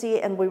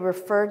SBDC and we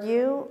referred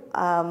you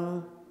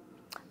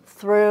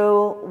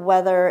through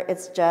whether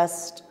it's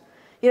just,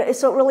 you know,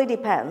 so it really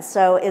depends.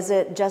 So is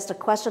it just a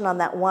question on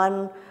that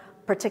one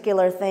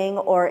particular thing,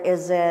 or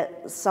is it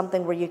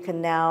something where you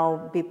can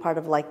now be part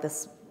of like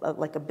this,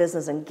 like a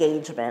business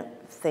engagement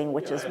thing,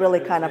 which is really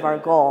kind of our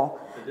goal?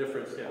 The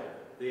difference, yeah.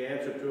 The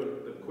answer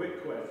to the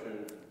quick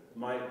question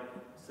might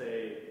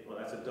say, well,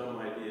 that's a dumb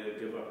idea,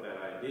 give up that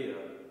idea,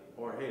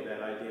 or hey,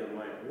 that idea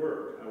might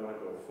work, I want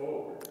to go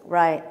forward.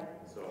 Right.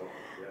 So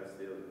that's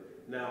the other.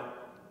 Now,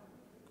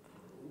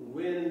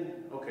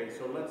 okay,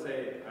 so let's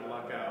say I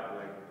luck out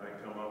and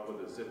I come up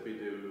with a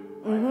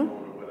zippy-doo iPhone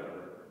or whatever.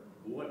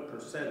 What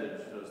percentage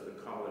does the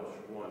college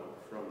want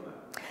from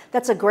that?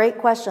 That's a great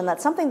question.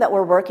 That's something that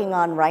we're working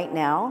on right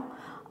now,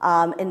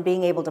 in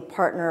being able to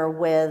partner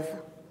with,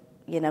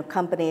 you know,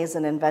 companies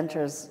and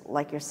inventors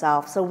like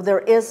yourself. So there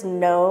is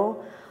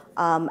no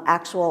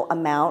actual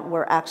amount.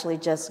 We're actually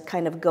just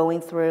kind of going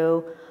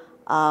through,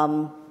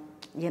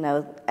 you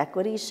know,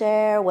 equity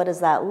share. What does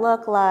that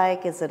look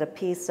like? Is it a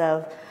piece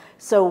of?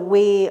 So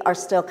we are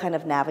still kind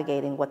of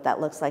navigating what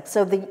that looks like.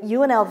 So the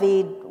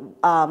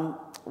UNLV.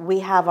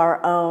 We have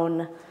our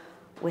own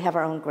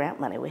grant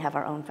money. We have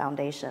our own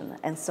foundation,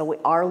 and so we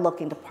are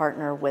looking to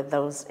partner with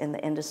those in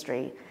the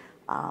industry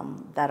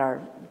that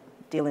are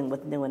dealing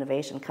with new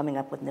innovation, coming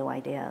up with new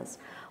ideas.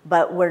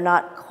 But we're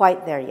not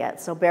quite there yet.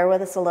 So bear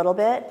with us a little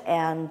bit,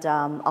 and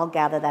I'll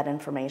gather that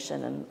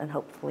information and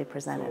hopefully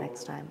present it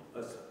next time.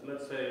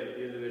 Let's say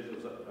the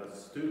individual's a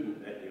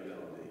student at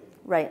UNLV,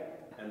 right?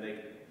 And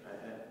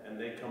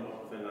they come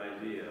up with an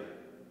idea,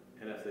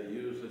 and if they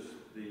use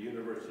the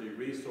university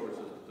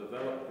resources to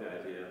develop the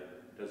idea,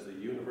 does the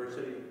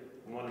university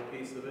want a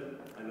piece of it?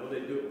 I know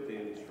they do it with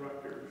the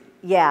instructors.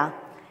 Yeah.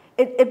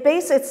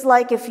 It's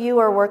like if you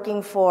are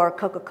working for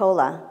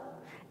Coca-Cola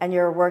and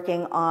you're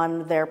working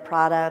on their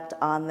product,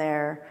 on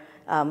their,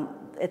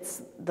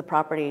 the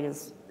property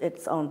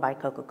it's owned by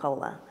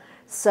Coca-Cola.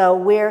 So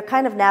we're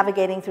kind of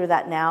navigating through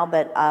that now,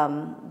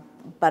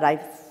 but I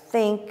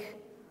think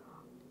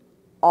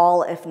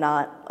all, if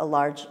not a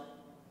large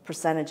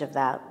percentage of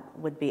that,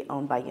 would be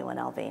owned by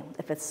UNLV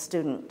if it's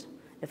student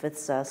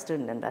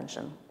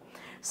invention.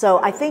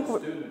 So I think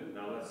student.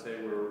 Now let's say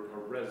we're a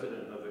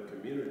resident of the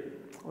community,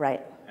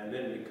 right, and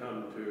then we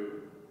come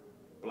to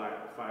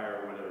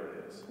Blackfire, whatever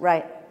it is,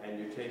 right, and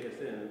you take us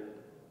in.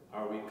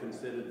 Are we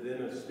considered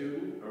then a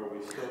student, or are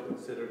we still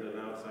considered an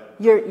outside?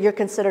 You're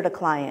considered a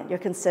client. You're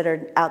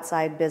considered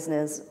outside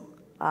business,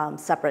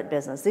 separate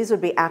business. These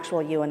would be actual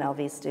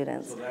UNLV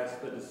students. So that's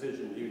the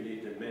decision you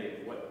need to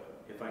make. What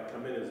if I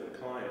come in as a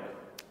client?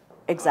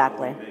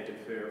 Exactly. How do we make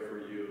it fair for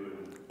you?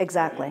 And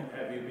exactly.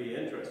 Have you be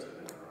interested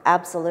in it?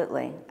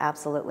 Absolutely,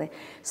 absolutely.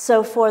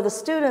 So for the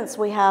students,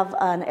 we have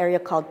an area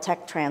called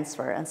tech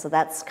transfer, and so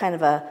that's kind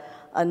of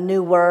a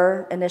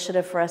newer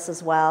initiative for us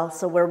as well.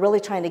 So we're really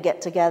trying to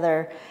get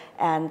together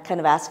and kind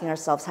of asking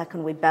ourselves, how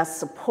can we best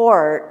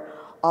support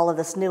all of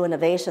this new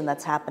innovation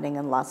that's happening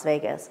in Las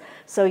Vegas?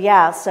 So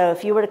yeah, so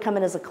if you were to come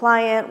in as a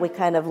client, we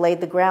kind of laid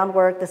the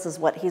groundwork. This is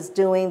what he's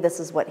doing. This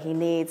is what he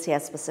needs. He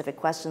has specific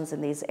questions in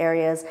these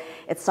areas.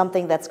 It's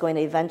something that's going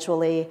to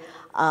eventually,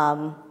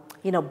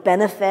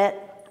 benefit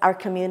our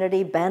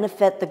community,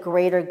 benefit the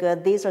greater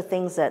good. These are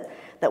things that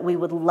we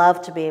would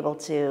love to be able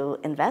to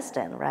invest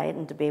in, right?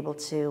 And to be able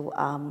to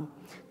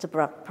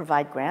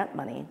provide grant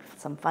money,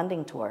 some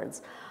funding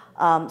towards.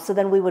 So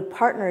then we would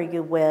partner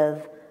you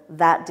with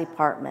that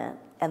department,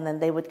 and then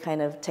they would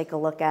kind of take a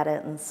look at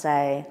it and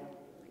say,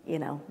 you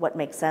know, what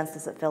makes sense,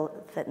 does it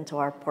fit into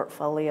our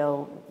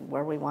portfolio,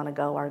 where we want to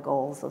go, our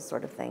goals, those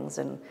sort of things,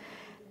 and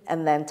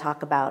then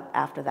talk about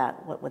after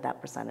that, what would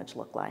that percentage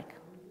look like,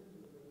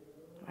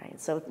 right?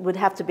 So it would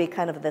have to be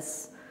kind of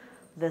this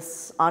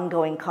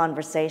ongoing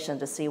conversation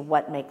to see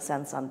what makes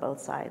sense on both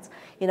sides.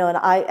 You know, and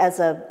I, as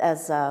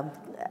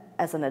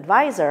an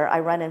advisor, I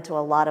run into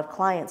a lot of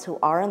clients who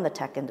are in the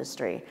tech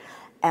industry,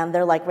 and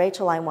they're like,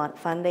 Rachel, I want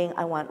funding,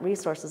 I want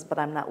resources, but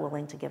I'm not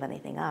willing to give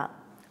anything up.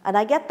 And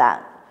I get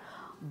that,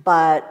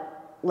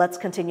 but let's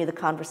continue the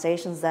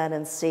conversations then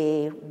and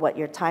see what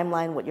your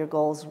timeline, what your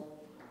goals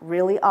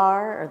really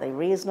are they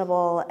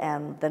reasonable,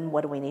 and then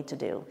what do we need to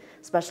do,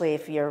 especially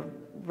if you're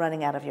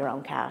running out of your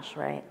own cash,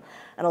 right?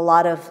 And a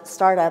lot of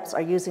startups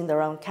are using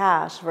their own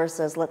cash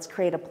versus let's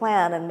create a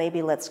plan and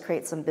maybe let's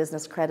create some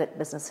business credit,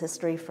 business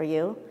history for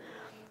you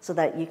so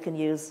that you can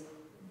use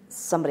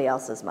somebody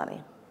else's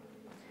money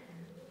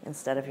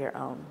instead of your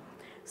own.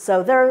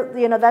 So there,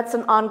 you know, that's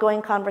an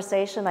ongoing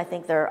conversation. I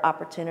think there are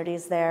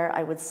opportunities there.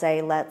 I would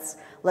say let's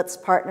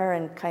partner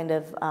and kind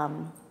of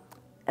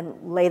and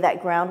lay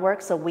that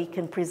groundwork so we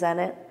can present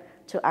it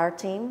to our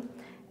team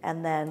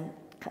and then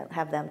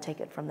have them take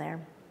it from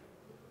there.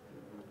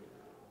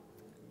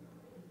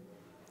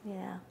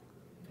 Yeah.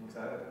 I'm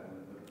excited. I'm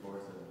looking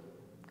forward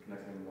to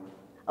connecting more.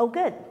 Oh,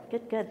 good,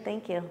 good, good.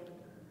 Thank you.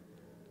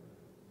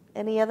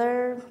 Any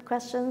other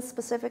questions,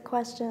 specific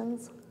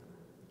questions?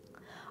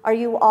 Are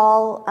you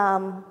all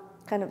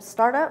kind of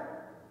startup?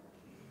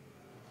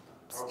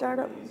 Our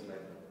company is like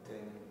 10,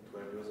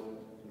 12 years old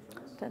in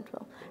France. 10,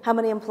 12. How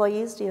many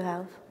employees do you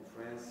have? In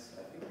France,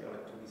 I think we are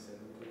like 27,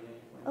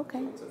 28.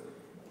 Okay. So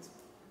it's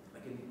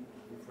like in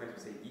French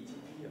we say ETP,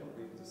 I don't know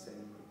if it's the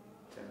same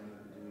term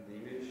in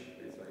English.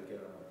 It's like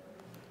a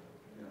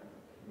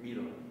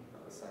middle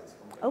size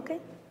company. Okay.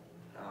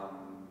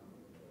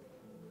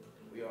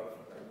 We have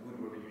a good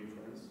revenue in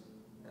France,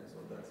 and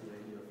so that's the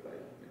idea of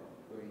like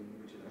going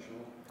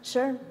multinational.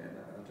 Sure. And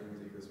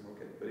entering the US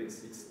market, but it's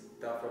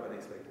tougher than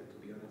expected, to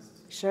be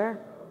honest. Sure.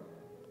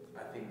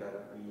 I think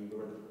that we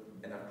were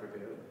enough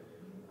prepared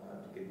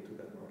to get into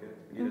that market.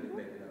 We didn't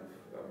make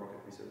enough market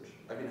research.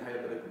 I've been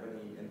hired by the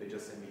company and they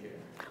just sent me here.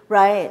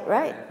 Right,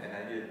 right. And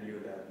I didn't knew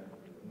that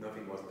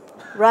nothing was done.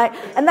 Right,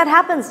 and that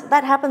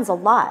happens a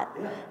lot,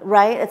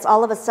 right? It's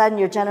all of a sudden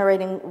you're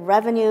generating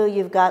revenue,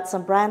 you've got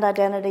some brand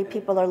identity,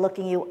 people are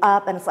looking you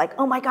up, and it's like,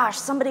 oh my gosh,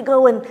 somebody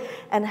go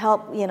and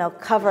help, you know,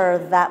 cover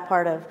that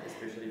part of.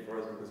 Especially for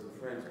us because of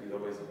France, we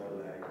always felt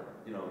like,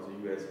 you know,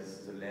 the US is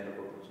the land of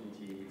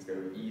opportunity. It's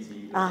very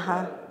easy. In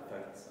fact,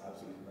 it's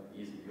absolutely not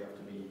easy. You have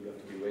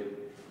to be ready.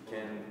 You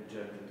can't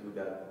jump into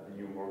that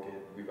new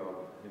market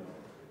without, you know,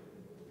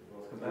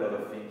 a lot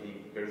of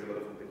thinking. There's a lot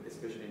of thinking,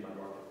 especially in my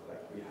market.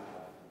 Like we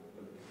have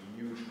a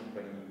huge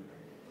company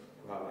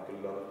who have like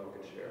a lot of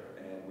market share,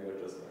 and we are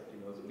just like, you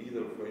know, the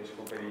little French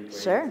company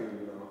trying to,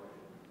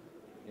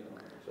 you know,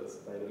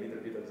 just by a little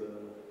bit of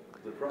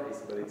the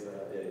price, but it's very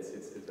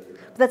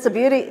hard.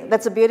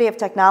 That's a beauty of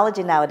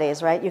technology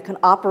nowadays, right? You can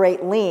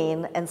operate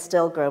lean and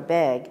still grow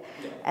big.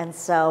 Yeah. And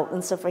so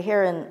for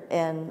here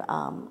in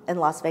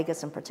Las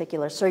Vegas in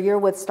particular. So you're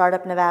with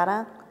Startup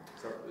Nevada?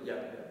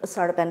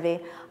 Startup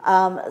NV.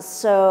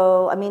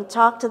 So I mean,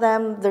 talk to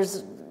them.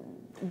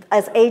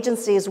 As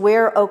agencies,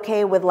 we're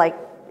okay with like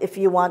if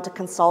you want to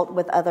consult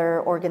with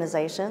other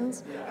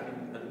organizations. Yeah, I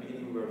mean, at the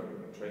beginning we were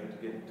trying to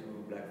get into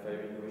Black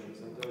Fire Innovation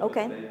Center.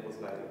 Okay. But then it was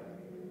like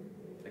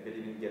they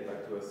didn't get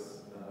back to us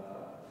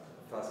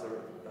fast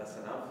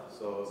enough.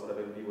 So Startup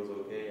NV was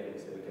okay, and we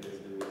said, okay, let's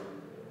do it.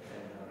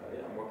 And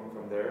yeah, I'm working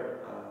from there.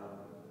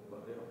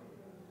 But yeah,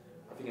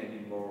 I think I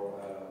need more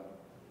help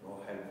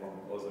from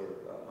other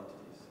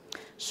entities.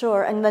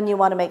 Sure, and then you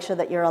want to make sure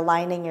that you're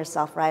aligning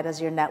yourself, right,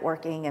 as you're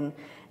networking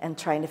and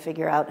trying to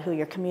figure out who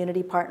your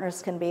community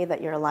partners can be,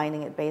 that you're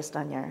aligning it based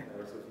on your...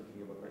 I'm also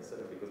thinking about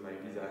myself because my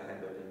visa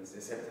ended in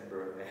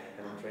September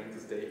and I'm trying to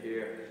stay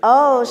here.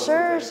 Oh,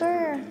 sure.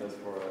 Business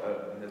for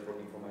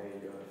networking for my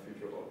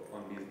future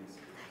on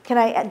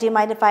business. Do you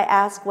mind if I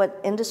ask what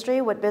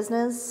industry, what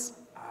business?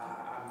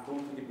 I'm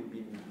hoping it would be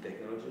in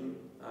technology.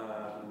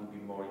 It would be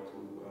more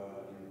into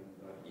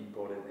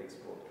import and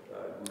export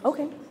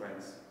goods to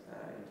France,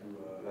 into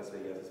Las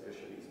Vegas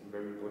especially. It's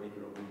very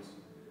particular goods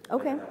that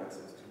I have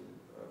access to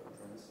from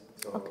France.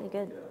 So, okay,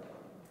 good. Yeah,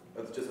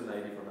 that's just an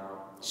idea for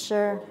now.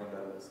 Sure. I'm working on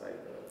that on the side,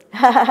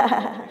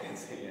 I can't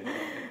say anything.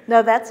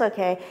 No, that's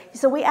okay.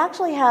 So we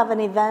actually have an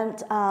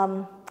event,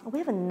 we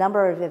have a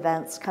number of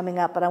events coming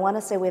up, but I want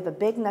to say we have a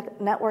big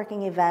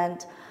networking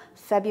event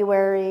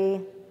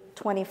February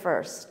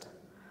 21st.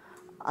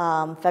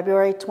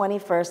 February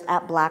 21st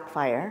at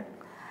Blackfire.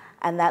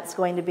 And that's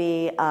going to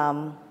be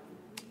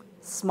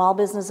small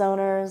business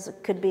owners,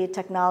 it could be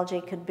technology,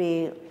 it could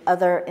be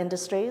other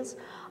industries.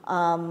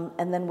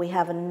 And then we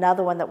have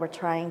another one that we're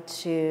trying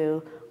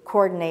to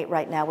coordinate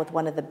right now with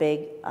one of the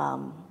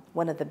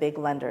big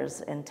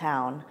lenders in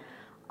town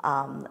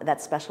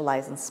that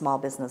specialize in small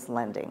business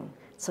lending.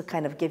 So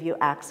kind of give you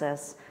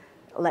access,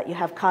 let you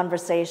have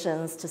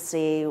conversations to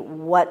see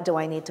what do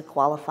I need to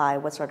qualify,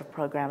 what sort of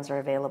programs are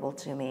available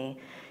to me,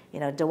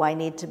 do I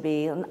need to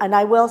be, and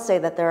I will say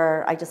that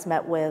I just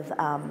met with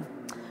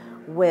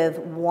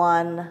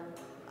one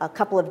a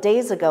couple of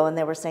days ago, and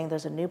they were saying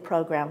there's a new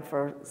program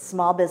for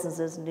small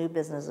businesses, new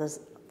businesses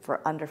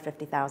for under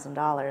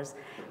 $50,000,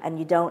 and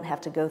you don't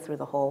have to go through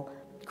the whole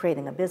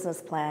creating a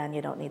business plan,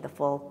 you don't need the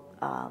full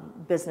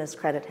business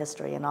credit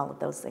history and all of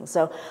those things.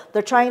 So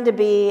they're trying to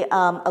be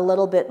a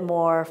little bit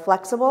more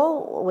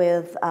flexible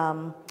with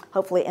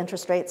hopefully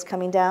interest rates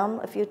coming down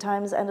a few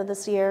times end of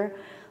this year.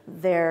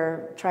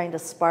 They're trying to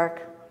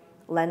spark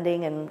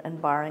lending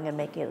and borrowing and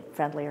making it a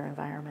friendlier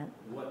environment.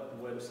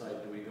 What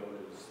website do we go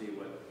to see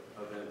what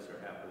events are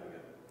happening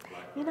at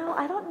Black?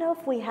 I don't know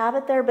if we have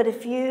it there, but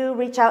if you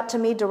reach out to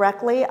me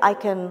directly, I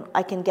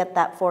can get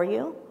that for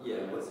you. Yeah,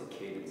 what's the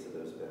cadence of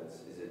those events?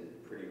 Is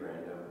it pretty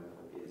random?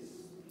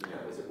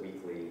 Is it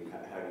weekly?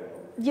 How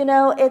do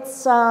you?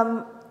 It's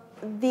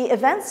the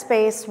event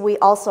space we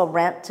also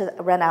rent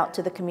out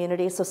to the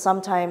community. So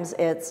sometimes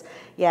it's,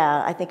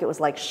 I think it was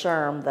like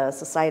SHRM, the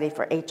Society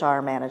for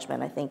HR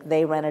Management. I think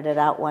they rented it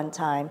out one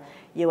time,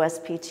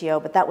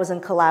 USPTO, but that was in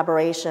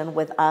collaboration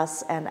with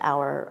us and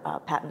our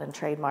Patent and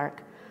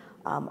Trademark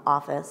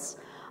office.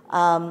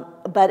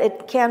 But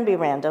it can be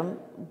random,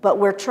 but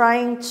we're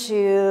trying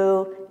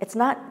to,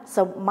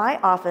 so my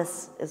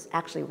office is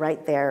actually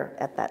right there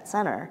at that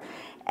center.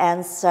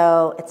 And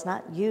so it's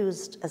not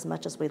used as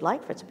much as we'd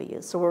like for it to be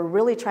used. So we're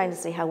really trying to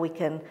see how we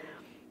can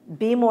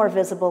be more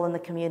visible in the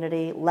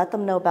community, let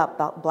them know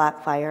about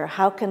Blackfire.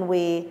 How can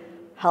we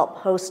help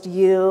host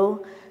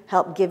you,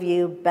 help give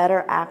you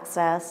better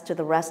access to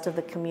the rest of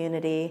the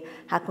community?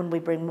 How can we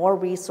bring more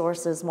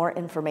resources, more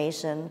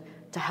information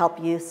to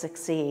help you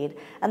succeed?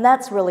 And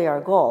that's really our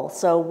goal.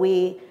 So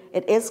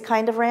it is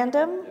kind of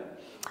random,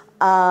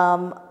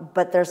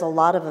 but there's a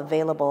lot of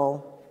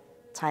available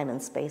time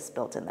and space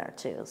built in there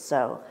too.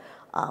 So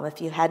if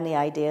you had any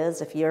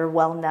ideas, if you're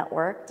well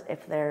networked,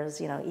 if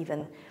there's,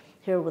 even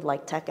here with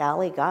like Tech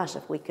Alley, gosh,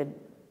 if we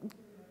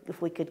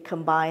could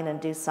combine and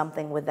do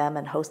something with them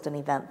and host an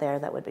event there,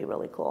 that would be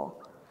really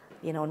cool.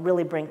 And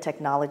really bring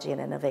technology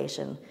and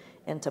innovation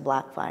into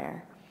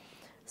Blackfire.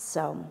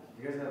 So.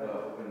 Do you guys have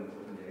open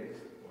days,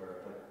 or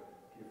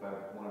if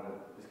I wanted to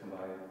just come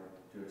by,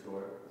 do a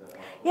tour? Is that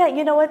possible? Yeah,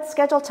 you know what?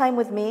 Schedule time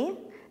with me,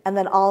 and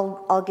then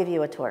I'll give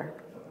you a tour.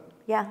 Okay.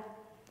 Yeah.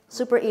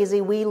 Super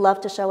easy. We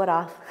love to show it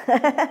off.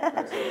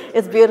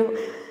 It's beautiful.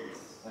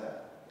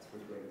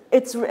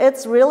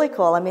 It's really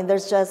cool. I mean,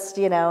 there's just,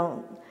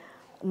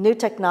 new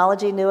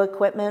technology, new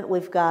equipment.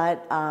 We've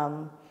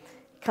got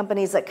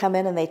companies that come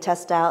in and they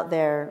test out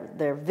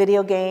their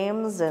video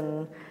games,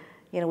 and,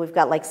 we've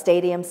got like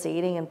stadium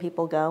seating, and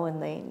people go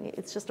and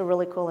it's just a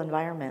really cool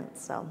environment.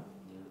 So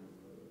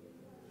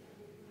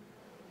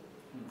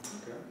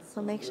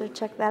make sure to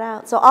check that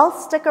out. So I'll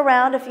stick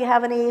around if you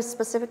have any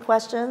specific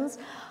questions.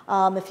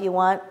 If you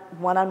want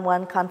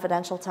one-on-one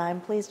confidential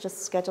time, please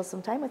just schedule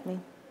some time with me.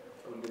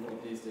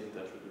 Please stay in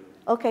touch with you.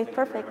 Okay,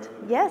 perfect.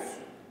 Yes,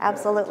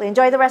 absolutely.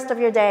 Enjoy the rest of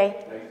your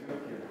day.